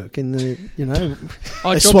CEO work in the Oh,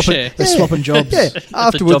 They're job share. swapping jobs. yeah. It's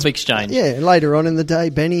Afterwards, a job exchange. yeah. Later on in the day,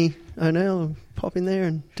 Benny O'Neill will pop in there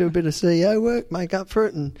and do a bit of CEO work, make up for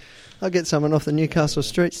it, and I'll get someone off the Newcastle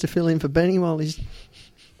streets to fill in for Benny while he's.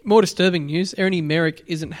 More disturbing news, Ernie Merrick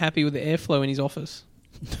isn't happy with the airflow in his office.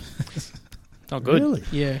 Not good. Really?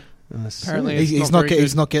 Yeah. I see. Apparently He's, it's not very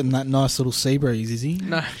he's good. not getting that nice little sea breeze, is he?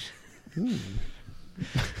 No.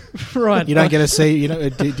 Right. You don't get a sea. Do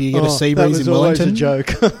you get a sea that breeze was in always Wellington? a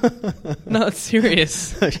joke. No, it's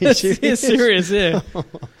serious. Are you It's serious, yeah.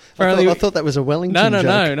 I thought that was a Wellington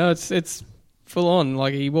joke. No. It's full on.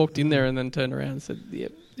 Like he walked in there and then turned around and said,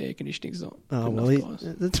 "Yep, the air conditioning's not." Oh good well, enough,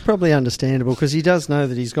 guys." that's probably understandable because he does know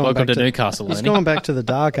that he's gone Welcome back to Newcastle, He's Ernie. gone back to the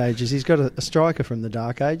dark ages. He's got a striker from the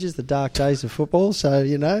dark ages, the dark days of football. So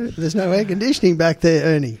there's no air conditioning back there,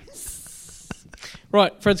 Ernie.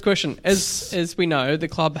 Right, Fred's question. As we know, the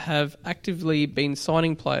club have actively been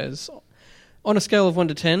signing players. On a scale of 1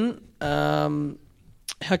 to 10,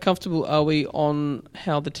 how comfortable are we on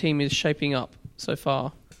how the team is shaping up so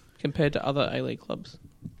far compared to other A-League clubs?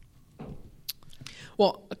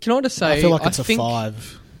 Well, can I just say... I feel like it's a think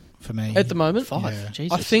 5 for me. at the moment. 5. Yeah.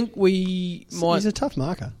 Jesus. I think we might... He's a tough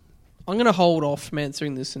marker. I'm going to hold off from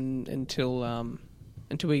answering this until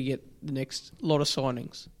we get the next lot of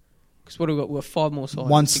signings. Because what have we got? We've got 5 more signings.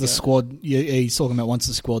 Once to the go. squad, he's talking about once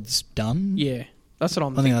the squad's done. Yeah, that's what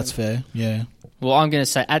I'm I thinking. think that's fair. Yeah. Well, I'm going to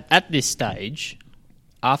say at this stage,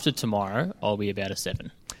 after tomorrow, I'll be about a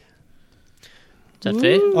 7. Is that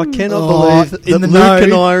fair? I cannot Oh, believe that in the Luke know.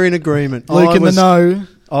 and I are in agreement. Luke in the know.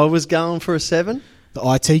 I was going for a 7. The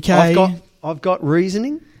ITK. I've got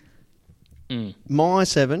reasoning. Mm. My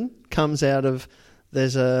 7 comes out of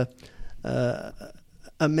there's a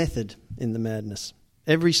method in the madness.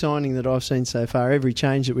 Every signing that I've seen so far, every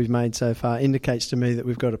change that we've made so far indicates to me that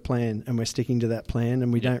we've got a plan and we're sticking to that plan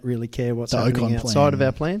and we don't really care what's happening outside of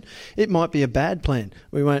our plan. It might be a bad plan.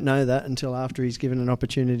 We won't know that until after he's given an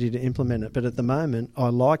opportunity to implement it. But at the moment, I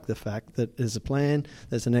like the fact that there's a plan,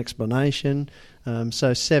 there's an explanation.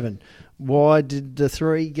 So 7. Why did the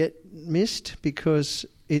 3 get missed? Because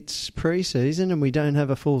it's pre-season and we don't have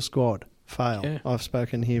a full squad. Fail. Yeah. I've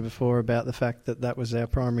spoken here before about the fact that was our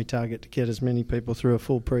primary target, to get as many people through a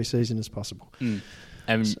full pre-season as possible.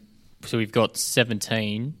 And so we've got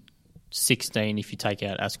 17, 16 if you take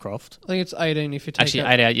out Ashcroft. I think it's 18 if you take out... Actually,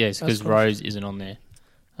 8 out, yes, because Rose isn't on there.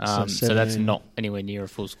 So that's not anywhere near a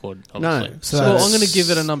full squad, obviously. No. So I'm going to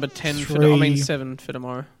give it a number 10 7 for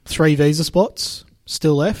tomorrow. 3 visa spots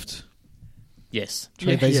still left. Yes.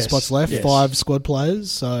 3 visa spots left, 5 squad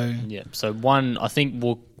players. So yeah. So one, I think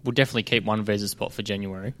we'll definitely keep 1 visa spot for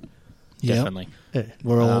January. Definitely. Yeah.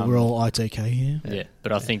 We're all ITK here. Yeah,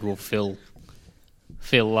 but I think we'll fill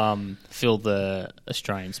the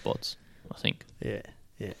Australian spots, I think. Yeah.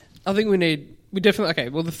 I think we definitely, okay,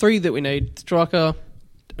 well the 3 that we need, striker,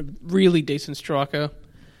 a really decent striker,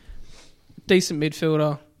 decent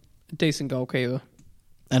midfielder, a decent goalkeeper.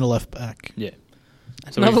 And a left back. Yeah.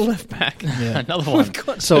 So another left back. Yeah. Another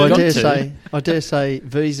one. So I dare say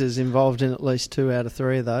Visa's involved in at least 2 out of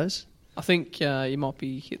 3 of those. I think you might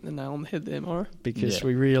be hitting the nail on the head there, Mauro. Because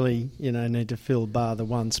we really, need to fill bar the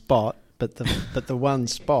one spot, but the one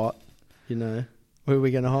spot, who are we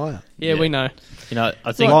going to hire? Yeah, we know.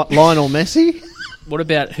 I think Lionel Messi. What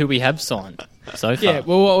about who we have signed so far? Yeah,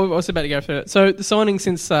 well, I was about to go through it. So the signing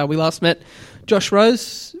since we last met, Josh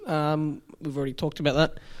Rose. We've already talked about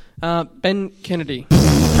that. Ben Kennedy.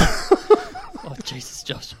 Oh, Jesus,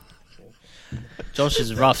 Josh. Josh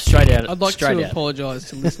is rough, straight out. I'd like to apologise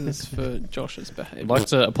to listeners for Josh's behaviour. I'd like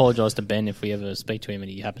to apologise to Ben if we ever speak to him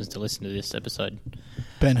and he happens to listen to this episode.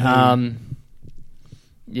 Ben who?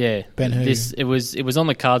 Yeah. Ben who? It was on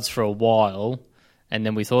the cards for a while, and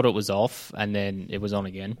then we thought it was off, and then it was on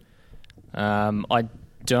again. I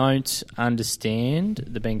don't understand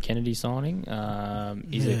the Ben Kennedy signing.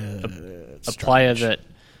 He's a player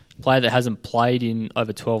that hasn't played in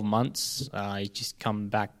over 12 months. He's just come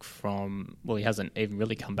back from... Well, he hasn't even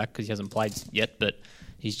really come back because he hasn't played yet, but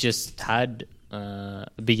he's just had a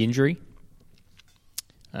big injury.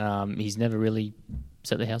 He's never really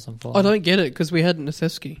set the house on fire. I don't get it because we had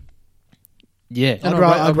Nasevsky. Yeah.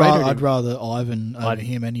 I'd rather Ivan over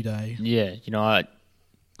him any day. Yeah,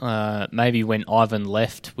 maybe when Ivan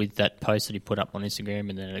left with that post that he put up on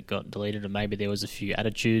Instagram and then it got deleted, and maybe there was a few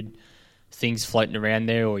attitude things floating around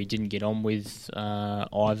there, or he didn't get on with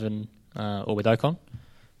Ivan or with Ocon.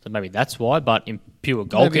 So maybe that's why. But in pure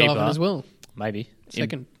goalkeeper, maybe Ivan as well. Maybe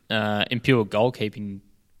second. In pure goalkeeping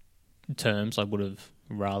terms, I would have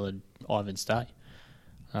rather Ivan stay.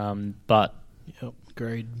 But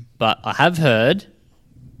agreed. But I have heard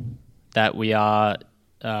that we are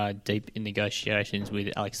deep in negotiations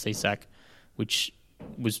with Alex Cisak, which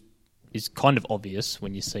is kind of obvious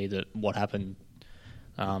when you see what happened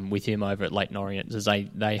with him over at Leyton Orient.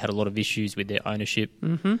 They had a lot of issues with their ownership,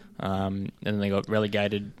 and then they got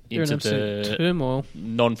relegated into the turmoil.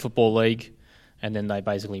 Non-football league, and then they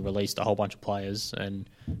basically released a whole bunch of players. And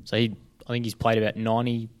so I think he's played about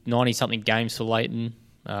 90-something games for Leyton.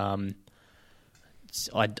 I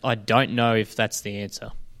don't know if that's the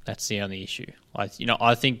answer. That's the only issue. I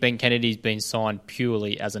think Ben Kennedy's been signed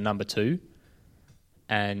purely as a number 2,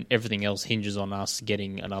 and everything else hinges on us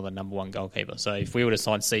getting another number 1 goalkeeper. So if we were to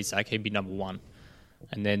sign Cisak, he'd be number 1.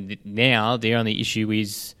 And then now the only issue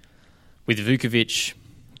is with Vukovic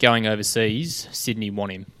going overseas, Sydney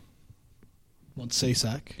want him. Want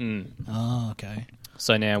Cisak? Oh, okay.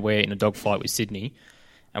 So now we're in a dogfight with Sydney,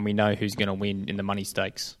 and we know who's going to win in the money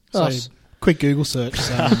stakes. So quick Google search.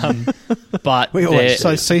 But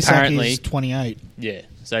Cisak is 28. Yeah.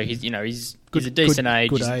 So he's a decent age.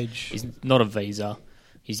 Good age. He's not a visa.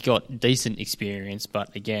 He's got decent experience,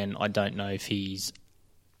 but again, I don't know if he's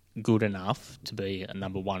good enough to be a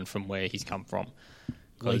number 1 from where he's come from.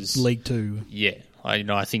 League 2. Yeah. I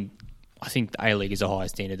think the A-League is a higher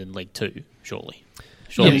standard than League 2, surely.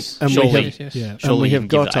 Yes. And we have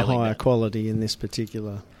got a higher that quality in this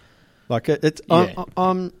particular...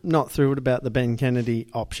 I'm not thrilled about the Ben Kennedy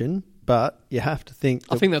option, but you have to think...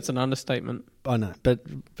 I think that's an understatement. I know, but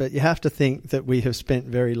you have to think that we have spent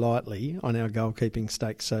very lightly on our goalkeeping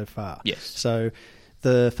stakes so far. Yes. So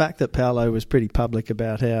the fact that Paolo was pretty public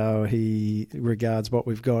about how he regards what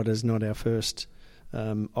we've got as not our first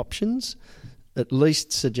options, at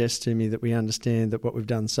least suggests to me that we understand that what we've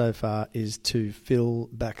done so far is to fill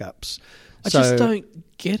backups. I just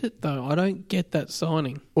don't get it, though. I don't get that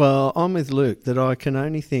signing. Well, I'm with Luke that I can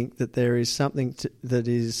only think that there is something that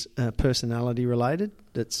is personality related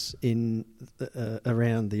that's in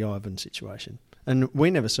around the Ivan situation. And we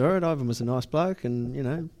never saw it. Ivan was a nice bloke,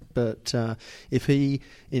 and but if he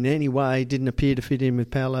in any way didn't appear to fit in with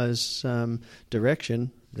Paolo's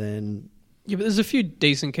direction, then Yeah, but there's a few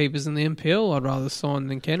decent keepers in the NPL I'd rather sign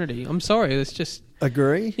than Kennedy. I'm sorry, it's just...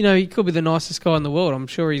 Agree. He could be the nicest guy in the world. I'm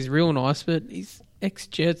sure he's real nice, but he's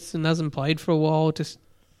ex-Jets and hasn't played for a while.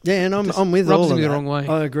 And I'm with all of that. The wrong way.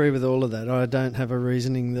 I agree with all of that. I don't have a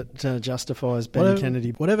reasoning that justifies Ben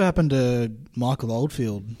Kennedy. Whatever happened to Michael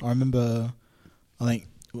Oldfield? I remember, I think,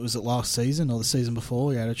 was it last season or the season before?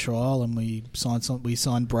 We had a trial and we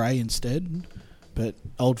signed Bray instead. But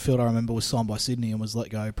Oldfield, I remember, was signed by Sydney and was let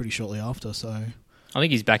go pretty shortly after. So I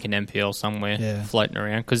think he's back in NPL somewhere, floating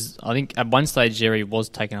around. Because I think at one stage Jerry was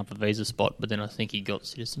taking up a visa spot, but then I think he got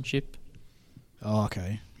citizenship. Oh,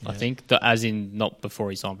 okay. Yeah. I think as in not before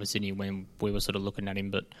he signed for Sydney when we were sort of looking at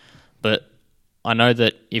him, but I know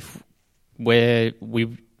that if we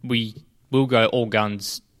will go all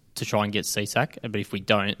guns to try and get CSAC, but if we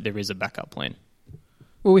don't, there is a backup plan.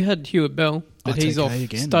 Well, we had Hewitt Bell, but he's off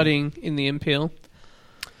again. studying in the NPL.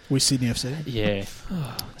 With Sydney FC? Yeah.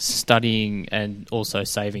 Studying and also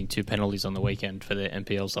saving 2 penalties on the weekend for the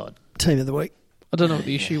NPL side. Team of the week. I don't know what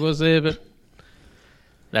the issue was there, but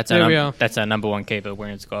that's our number one keeper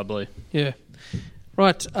wearing sky blue. Yeah.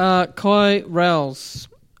 Right, Kai Rouse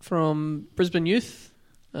from Brisbane Youth.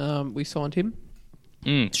 We signed him.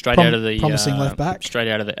 Straight out of the promising left back. Straight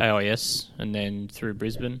out of the AIS and then through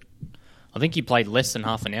Brisbane. I think he played less than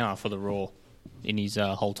half an hour for the Raw in his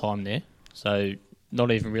whole time there. So not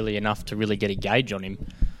even really enough to really get a gauge on him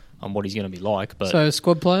on what he's going to be like. But so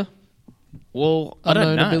squad player? Well, I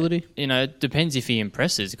don't know. Ability? It depends if he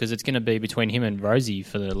impresses because it's going to be between him and Rosie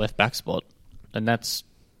for the left back spot. And that's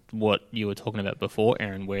what you were talking about before,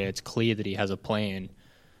 Aaron, where it's clear that he has a plan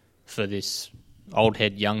for this old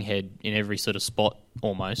head, young head in every sort of spot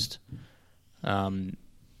almost. And,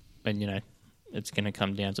 it's going to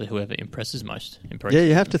come down to whoever impresses most. Yeah,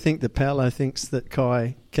 you have to think that Paolo thinks that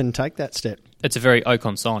Kai can take that step. It's a very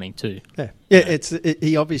Ocon signing too. Yeah.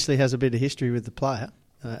 He obviously has a bit of history with the player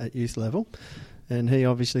at youth level, and he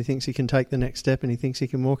obviously thinks he can take the next step, and he thinks he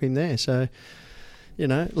can walk him there. So,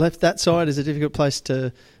 left that side is a difficult place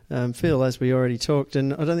to fill, as we already talked.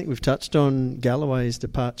 And I don't think we've touched on Galloway's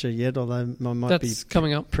departure yet, although I might be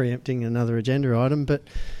coming up, preempting another agenda item, but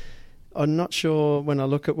I'm not sure when I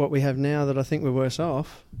look at what we have now that I think we're worse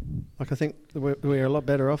off. I think we're a lot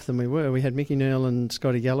better off than we were. We had Mickey Neal and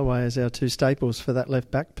Scotty Galloway as our 2 staples for that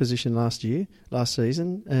left back position last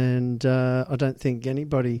season, and I don't think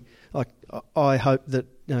anybody. I hope that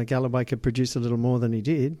Galloway could produce a little more than he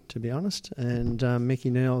did, to be honest. And Mickey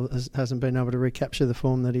Neal hasn't been able to recapture the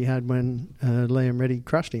form that he had when Liam Reddy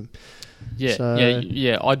crushed him.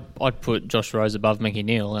 I'd put Josh Rose above Mickey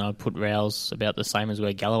Neal, and I'd put Rouse about the same as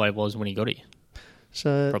where Galloway was when he got here.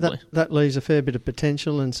 So that leaves a fair bit of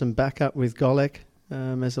potential and some backup with Golek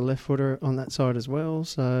as a left footer on that side as well.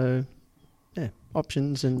 So,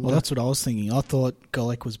 options. And well, that's what I was thinking. I thought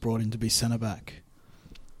Golek was brought in to be centre back.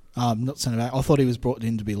 Not centre back. I thought he was brought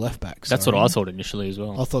in to be left back. That's what I thought initially as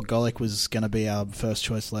well. I thought Golek was going to be our first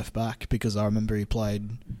choice left back because I remember he played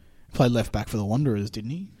left back for the Wanderers,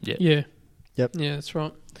 didn't he? Yeah. Yep. Yeah, that's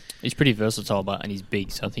right. He's pretty versatile, and he's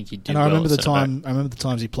big, so I think he'd do. And well I remember back. the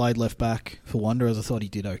times he played left back for Wanderers. I thought he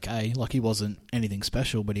did okay. Like he wasn't anything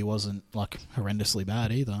special, but he wasn't like horrendously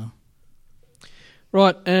bad either.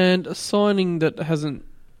 Right, and a signing that hasn't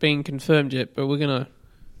been confirmed yet, but we're gonna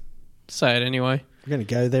say it anyway. We're going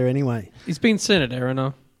to go there anyway. He's been sent at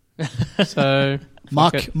Erina. So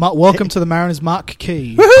Mark, welcome to the Mariners, Mark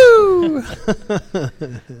Key. Woohoo!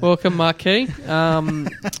 Welcome, Mark Key.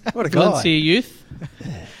 What a guy! Valencia youth.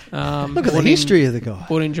 Look at the history of the guy.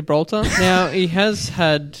 Born in Gibraltar. Now he has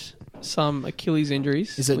had some Achilles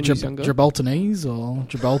injuries. Is it Gibraltarese or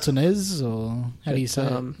Gibraltarese or how do you say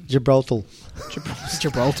it? Gibraltar.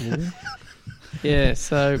 Gibraltar. Yeah.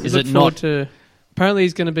 So is look it forward not? to. Apparently,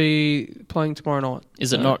 he's going to be playing tomorrow night.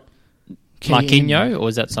 Is it not Marquinhos, or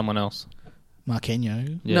is that someone else?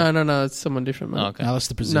 Marquinhos? Yeah. No, it's someone different, mate. Oh, okay. No, that's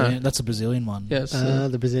the Brazilian. No. That's a Brazilian one. Yes.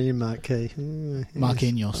 The Brazilian Marquis.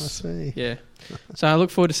 Marquinhos. I see. Yeah. So I look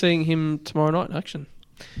forward to seeing him tomorrow night in action.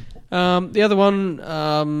 The other one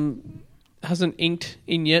hasn't inked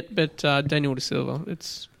in yet, but Daniel De Silva.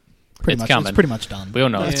 It's pretty much coming. It's pretty much done. We all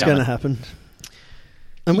know That's it's going to coming. happen.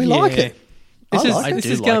 And we like it. This is, I this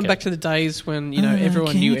do is like going it. back to the days when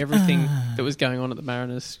everyone knew everything that was going on at the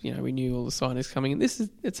Mariners. We knew all the signings coming, and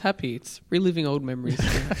it's happy. It's reliving old memories.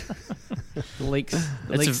 The leaks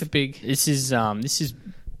are big. This is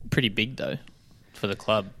pretty big though for the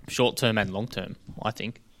club, short term and long term. I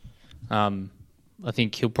think. I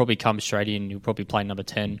think he'll probably come straight in. He'll probably play number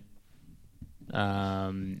 10.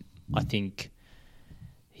 I think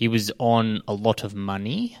he was on a lot of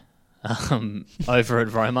money over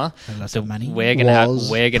at Roma. Lots of money. We're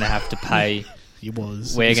gonna have to pay. He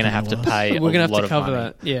was. We're going to have to pay We're going to a have lot to of cover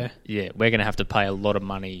money. that. Yeah. Yeah, we're going to have to pay a lot of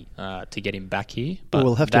money to get him back here. But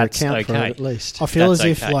we'll have to that's account for okay. it at least. I feel That's as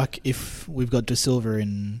if okay. if we've got De Silva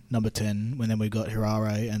in number 10, and then we've got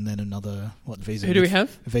Hirare, and then another Visa. Who do we have?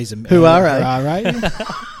 Visa. Hirare.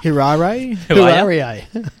 Hirare. Who are ya? you?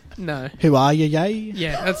 No. Who are you, yay?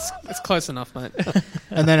 Yeah, that's close enough, mate.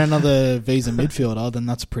 And then another Visa midfielder. Then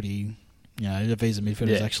that's pretty. The Visa midfielder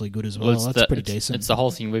is Yeah. actually good as well. That's pretty decent. It's the whole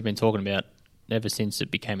thing we've been talking about ever since it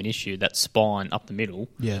became an issue. That spine up the middle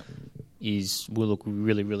Yeah. will look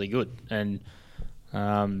really, really good. And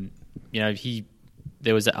there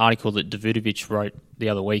was an article that Davutovic wrote the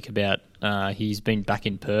other week about he's been back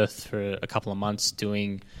in Perth for a couple of months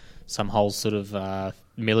doing some whole sort of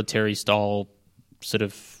military style sort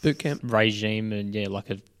of Boot camp regime, and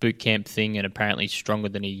like a boot camp thing, and apparently stronger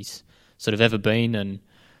than he's sort of ever been, and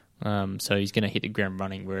so he's going to hit the ground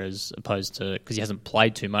running, whereas opposed to, because he hasn't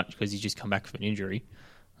played too much because he's just come back from an injury,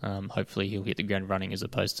 hopefully he'll hit the ground running as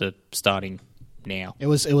opposed to starting now. It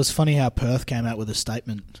was funny how Perth came out with a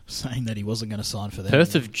statement saying that he wasn't going to sign for them.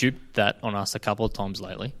 Perth have duped that on us a couple of times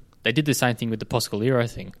lately. They did the same thing with the Poscolero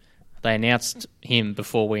thing. They announced him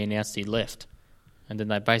before we announced he left, and then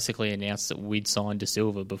they basically announced that we'd signed De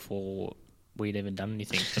Silva before we'd even done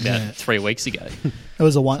anything about 3 weeks ago. It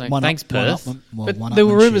was a one. So, one thanks, up, Perth. But there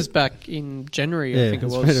were rumours back in January, I think it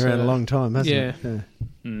it's was. been around a long time, hasn't it?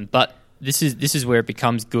 Yeah. But this is where it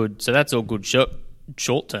becomes good. So that's all good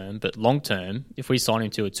short term, but long term, if we sign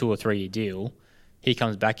him to a 2 or 3 year deal, he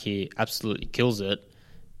comes back here, absolutely kills it.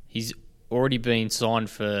 He's already been signed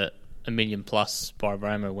for $1 million plus by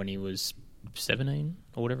Roma when he was 17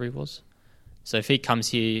 or whatever he was. So if he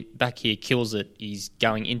comes back here, kills it, he's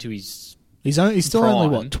going into his He's still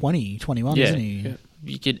prime. only 20, 21, isn't he? Yeah.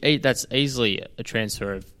 You could that's easily a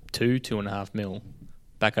transfer of 2.5 mil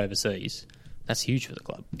back overseas. That's huge for the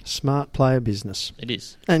club. Smart player business. It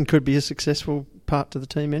is. And could be a successful part to the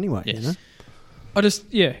team anyway, Yes. I'm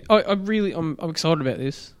excited about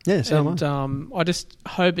this. Yeah, so and I just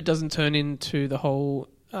hope it doesn't turn into the whole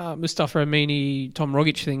Mustafa Amini, Tom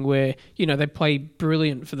Rogic thing where, they play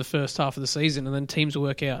brilliant for the first half of the season and then teams will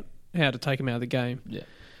work out how to take them out of the game. Yeah.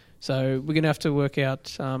 So we're going to have to work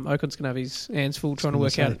out, Ocon's going to have his hands full trying to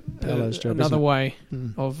work out Paolo's job, another isn't it? way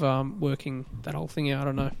of working that whole thing out. I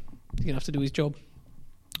don't know. He's going to have to do his job.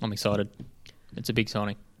 I'm excited. It's a big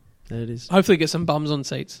signing. There it is. Hopefully get some bums on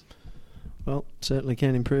seats. Well, certainly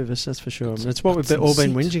can improve us, that's for sure. And it's what we've all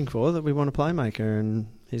been whinging for, that we want a playmaker, and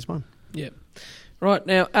here's one. Yeah. Right,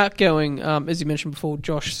 now, outgoing, as you mentioned before,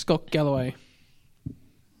 Josh Scott Galloway.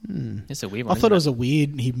 It's a weird one. I thought it was isn't a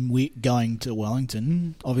weird him going to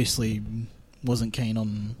Wellington. Obviously, wasn't keen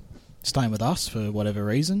on staying with us for whatever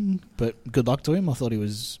reason, but good luck to him. I thought he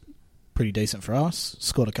was pretty decent for us.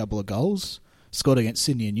 Scored a couple of goals. Scored against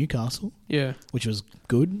Sydney and Newcastle, Yeah. which was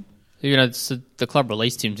good. so the club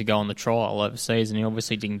released him to go on the trial overseas, and he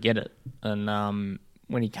obviously didn't get it. And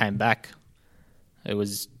when he came back, it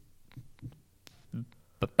was,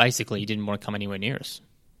 but basically he didn't want to come anywhere near us,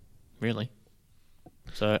 really.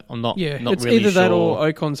 So I'm not Yeah, not it's really either sure. that or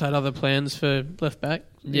Ocon's had other plans for left back.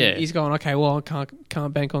 Yeah. He's going, okay, well, I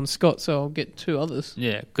can't bank on Scott, so I'll get two others.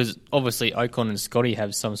 Yeah, because obviously Ocon and Scotty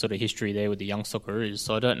have some sort of history there with the young Socceroos,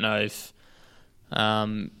 so I don't know if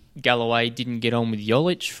Galloway didn't get on with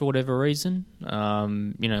Jolich for whatever reason,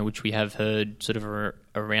 which we have heard sort of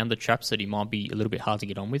around the traps that he might be a little bit hard to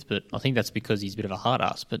get on with, but I think that's because he's a bit of a hard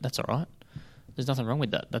ass, but that's all right. There's nothing wrong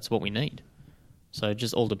with that. That's what we need. So it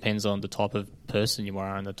just all depends on the type of person you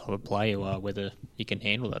are and the type of player you are, whether you can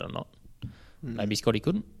handle that or not. Maybe Scotty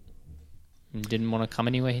couldn't. And didn't want to come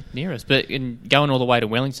anywhere near us. But going all the way to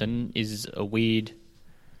Wellington is a weird...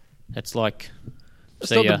 It's like...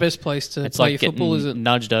 It's not the best place to it's play like your football, getting is it?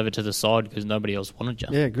 nudged over to the side because nobody else wanted you.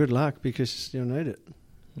 Yeah, good luck, because you'll need it.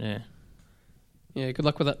 Yeah. Yeah, good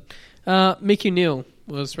luck with that. Mickey Neal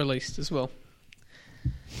was released as well.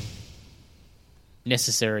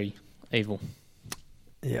 Necessary evil.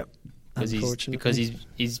 Yep. Because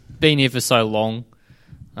he's been here for so long.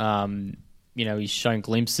 He's shown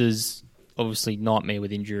glimpses. Obviously, nightmare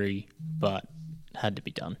with injury, but had to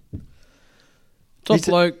be done. Top He's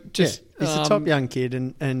a- bloke, just he's a top young kid,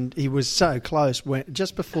 and he was so close when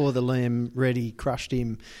just before the Liam Reddy crushed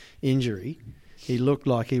him injury. He looked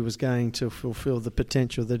like he was going to fulfil the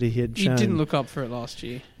potential that he had He shown. didn't look up for it last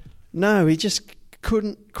year. No, he just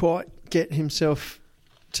couldn't quite get himself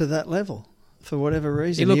to that level for whatever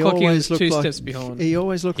reason. He looked like he always was looked two like- steps behind. He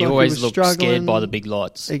always looked He like always he was looked struggling. scared by the big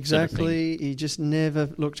lights. sort of thing. Exactly. He just never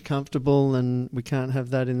looked comfortable, and we can't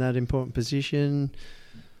have that in that important position.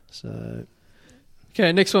 So,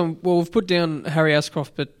 Okay, next one. Well, we've put down Harry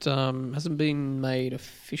Ashcroft, but hasn't been made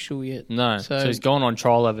official yet. No, so he's gone on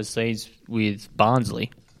trial overseas with Barnsley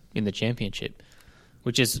in the championship,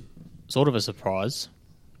 which is sort of a surprise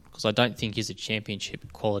because I don't think he's a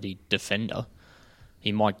championship quality defender.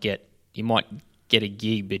 He might get a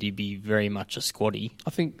gig, but he'd be very much a squaddy. I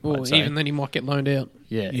think, well, I'd say. even then he might get loaned out.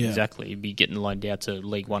 Yeah, Yeah. exactly. He'd be getting loaned out to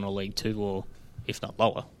League One or League Two, or if not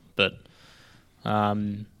lower. But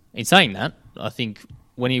in saying that, I think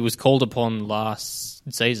when he was called upon last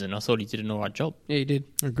season, I thought he did an all right job. Yeah, he did.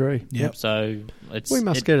 agree. Yep. So We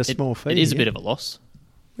must get a small fee It is a here. bit of a loss.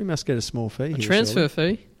 We must get a small fee. A here, transfer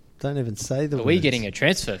surely. fee. Don't even say the Are we words. getting a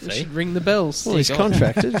transfer We fee? should ring the bells. Well, he's There you go.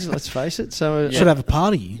 contracted, let's face it. So, Should have a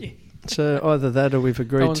party. so either that or we've Go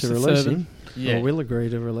agreed on to to release Thurman. him. Yeah. Or we'll agree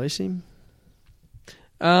to release him.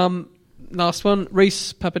 Last one,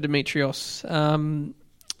 Reece Papadimitrios.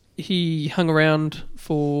 He hung around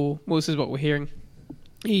for, well, this is what we're hearing.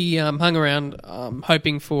 He hung around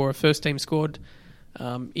hoping for a first-team squad.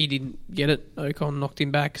 He didn't get it. Ocon knocked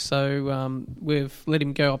him back, so we've let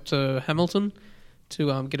him go up to Hamilton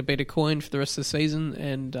to get a better coin for the rest of the season,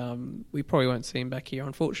 and we probably won't see him back here,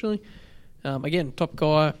 unfortunately. Again, top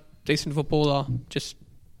guy, decent footballer, just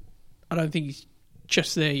I don't think he's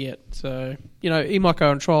just there yet. So, he might go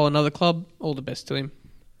on trial at another club. All the best to him.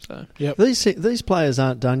 So These players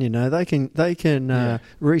aren't done, They can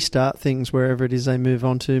restart things wherever it is they move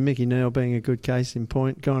on to. Mickey Neal being a good case in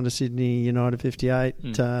point, going to Sydney United 58.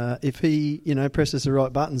 If he, presses the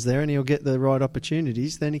right buttons there and he'll get the right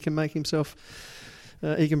opportunities, then he can make himself.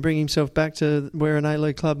 He can bring himself back to where an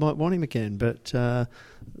A-League club might want him again. But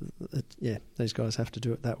these guys have to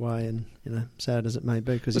do it that way, and sad as it may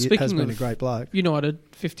be, because he has been a great bloke. United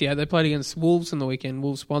 58, they played against Wolves on the weekend.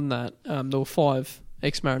 Wolves won that. There were 5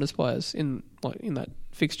 ex-Mariners players in that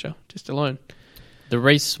fixture just alone. The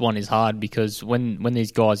Reece one is hard because when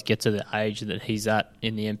these guys get to the age that he's at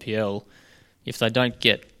in the NPL, if they don't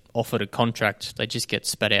get offered a contract, they just get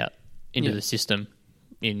spat out into the system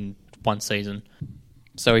in one season.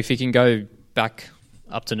 So if he can go back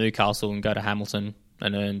up to Newcastle and go to Hamilton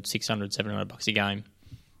and earn $600-700 a game,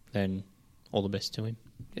 then all the best to him.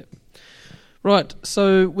 Yep. Right,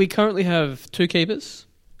 so we currently have 2 keepers,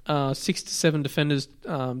 6 to 7 defenders,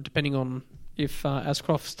 depending on if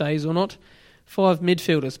Ashcroft stays or not. 5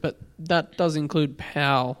 midfielders, but that does include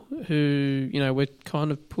Powell, who we're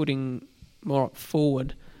kind of putting more up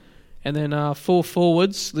forward, and then 4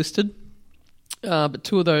 forwards listed, but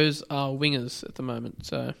 2 of those are wingers at the moment.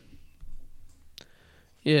 So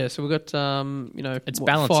yeah, so we've got It's 5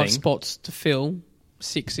 balancing. spots to fill,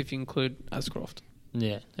 6 if you include Ashcroft.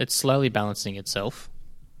 Yeah, it's slowly balancing itself.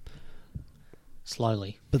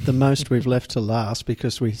 Slowly. But the most we've left to last,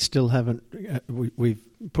 because we still haven't. We've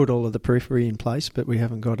put all of the periphery in place, but we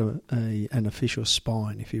haven't got an official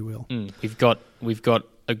spine, if you will. We've got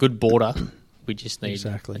a good border. We just need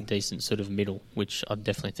Exactly. a decent sort of middle, which I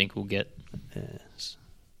definitely think we'll get. Yes.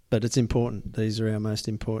 But it's important. These are our most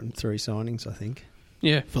important 3 signings, I think.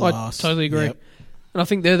 Yeah, For I last. totally agree. Yep. And I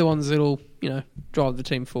think they're the ones that'll, drive the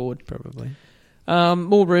team forward. Probably.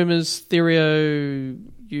 More rumours. Therio,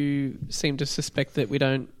 you seem to suspect that we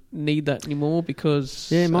don't need that anymore because...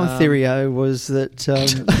 Yeah, my theory was that...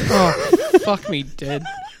 oh, fuck me dead.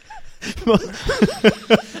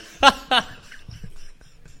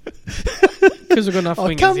 Because we've got enough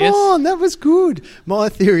wingers, come yes? on, that was good. My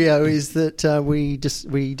theorio is that we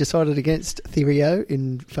decided against Therio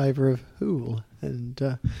in favour of Hool. And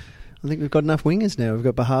I think we've got enough wingers now. We've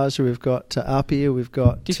got Bahaja, we've got Apia, we've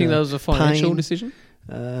got... Do you think that was a financial Payne. decision?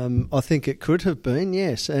 I think it could have been,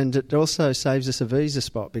 yes. And it also saves us a visa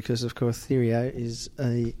spot because, of course, Therio is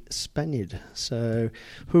a Spaniard. So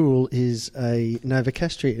Hool is a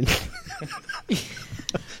Novocastrian.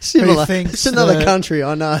 Similar. It's another country,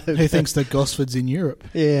 I know. Who thinks that Gosford's in Europe?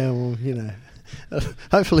 Yeah, well,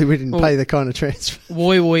 hopefully we didn't pay the kind of transfer.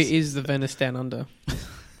 Woy Woy is the Venice Down Under.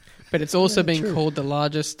 But it's also been called the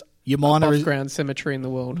largest Your minor is off-ground cemetery in the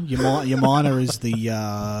world. your minor is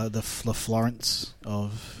the Florence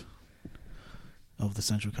of the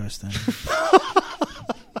Central Coast. Then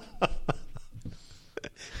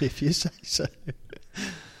If you say so.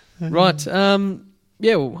 Right.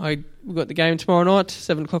 we've got the game tomorrow night,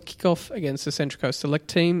 7 o'clock kickoff against the Central Coast Select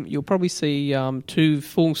team. You'll probably see 2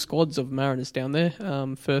 full squads of Mariners down there,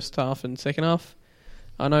 first half and second half.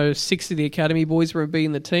 I know 6 of the academy boys will be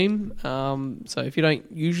in the team, so if you don't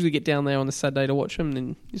usually get down there on the Saturday to watch them,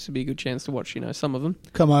 then this would be a good chance to watch, some of them.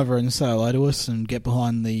 Come over and say hello to us and get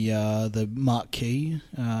behind the marquee.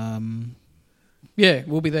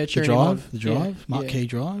 We'll be there cheering him on. The drive, marquee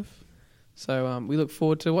drive. So we look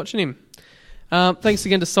forward to watching him. Thanks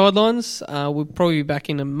again to Sidelines. We'll probably be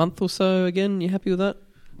back in a month or so again. You happy with that?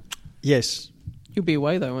 Yes. You'll be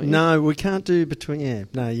away though, won't you? No, we can't do between. Yeah,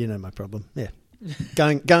 no, you know my problem. Yeah.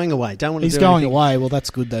 Going away. Don't want to. He's do going anything. away. Well, that's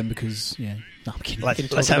good then because no, I'm kidding.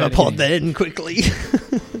 Let's have a pod then quickly.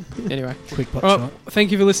 Anyway, Quick pot all right, shot.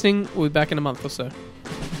 thank you for listening. We'll be back in a month or so.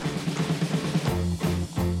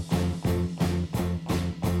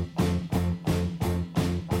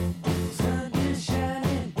 Sun is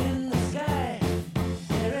shining in the sky.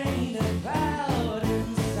 There ain't a cloud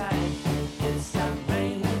in sight. It's stopped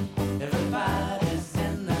raining. Everybody's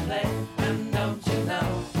in the play. And don't you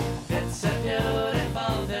know, it's a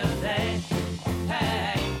beautiful new day.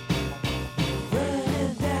 Hey,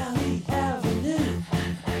 running down the avenue.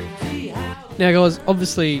 See how Now, guys,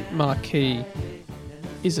 obviously Marquee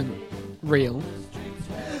isn't real.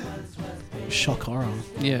 Shock horror.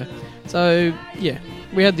 Yeah. So,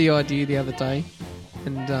 we had the idea the other day,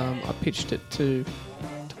 and I pitched it to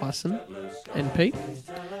Tyson and Pete,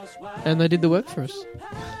 and they did the work for us.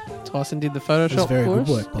 Tyson did the Photoshop very for good us.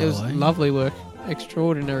 work, by it the was way. lovely work,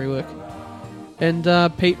 extraordinary work. And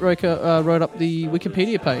Pete wrote up the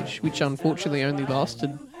Wikipedia page, which unfortunately only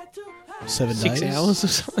lasted 7 6 days. hours or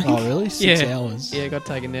something. Oh, really? 6 hours? Yeah, it got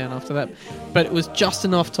taken down after that. But it was just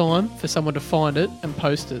enough time for someone to find it and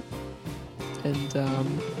post it. And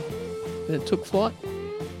it took flight,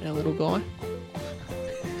 our little guy.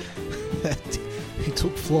 He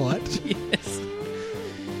took flight. Yes.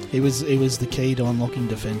 He was the key to unlocking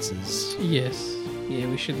defences. Yes. Yeah,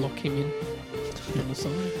 we should lock him in on the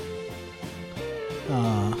side.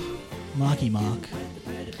 Marky Mark.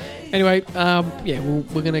 Anyway,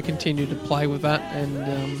 we're going to continue to play with that and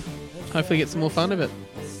hopefully get some more fun of it.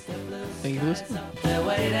 Thank you for listening. they're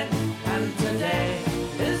waiting, and today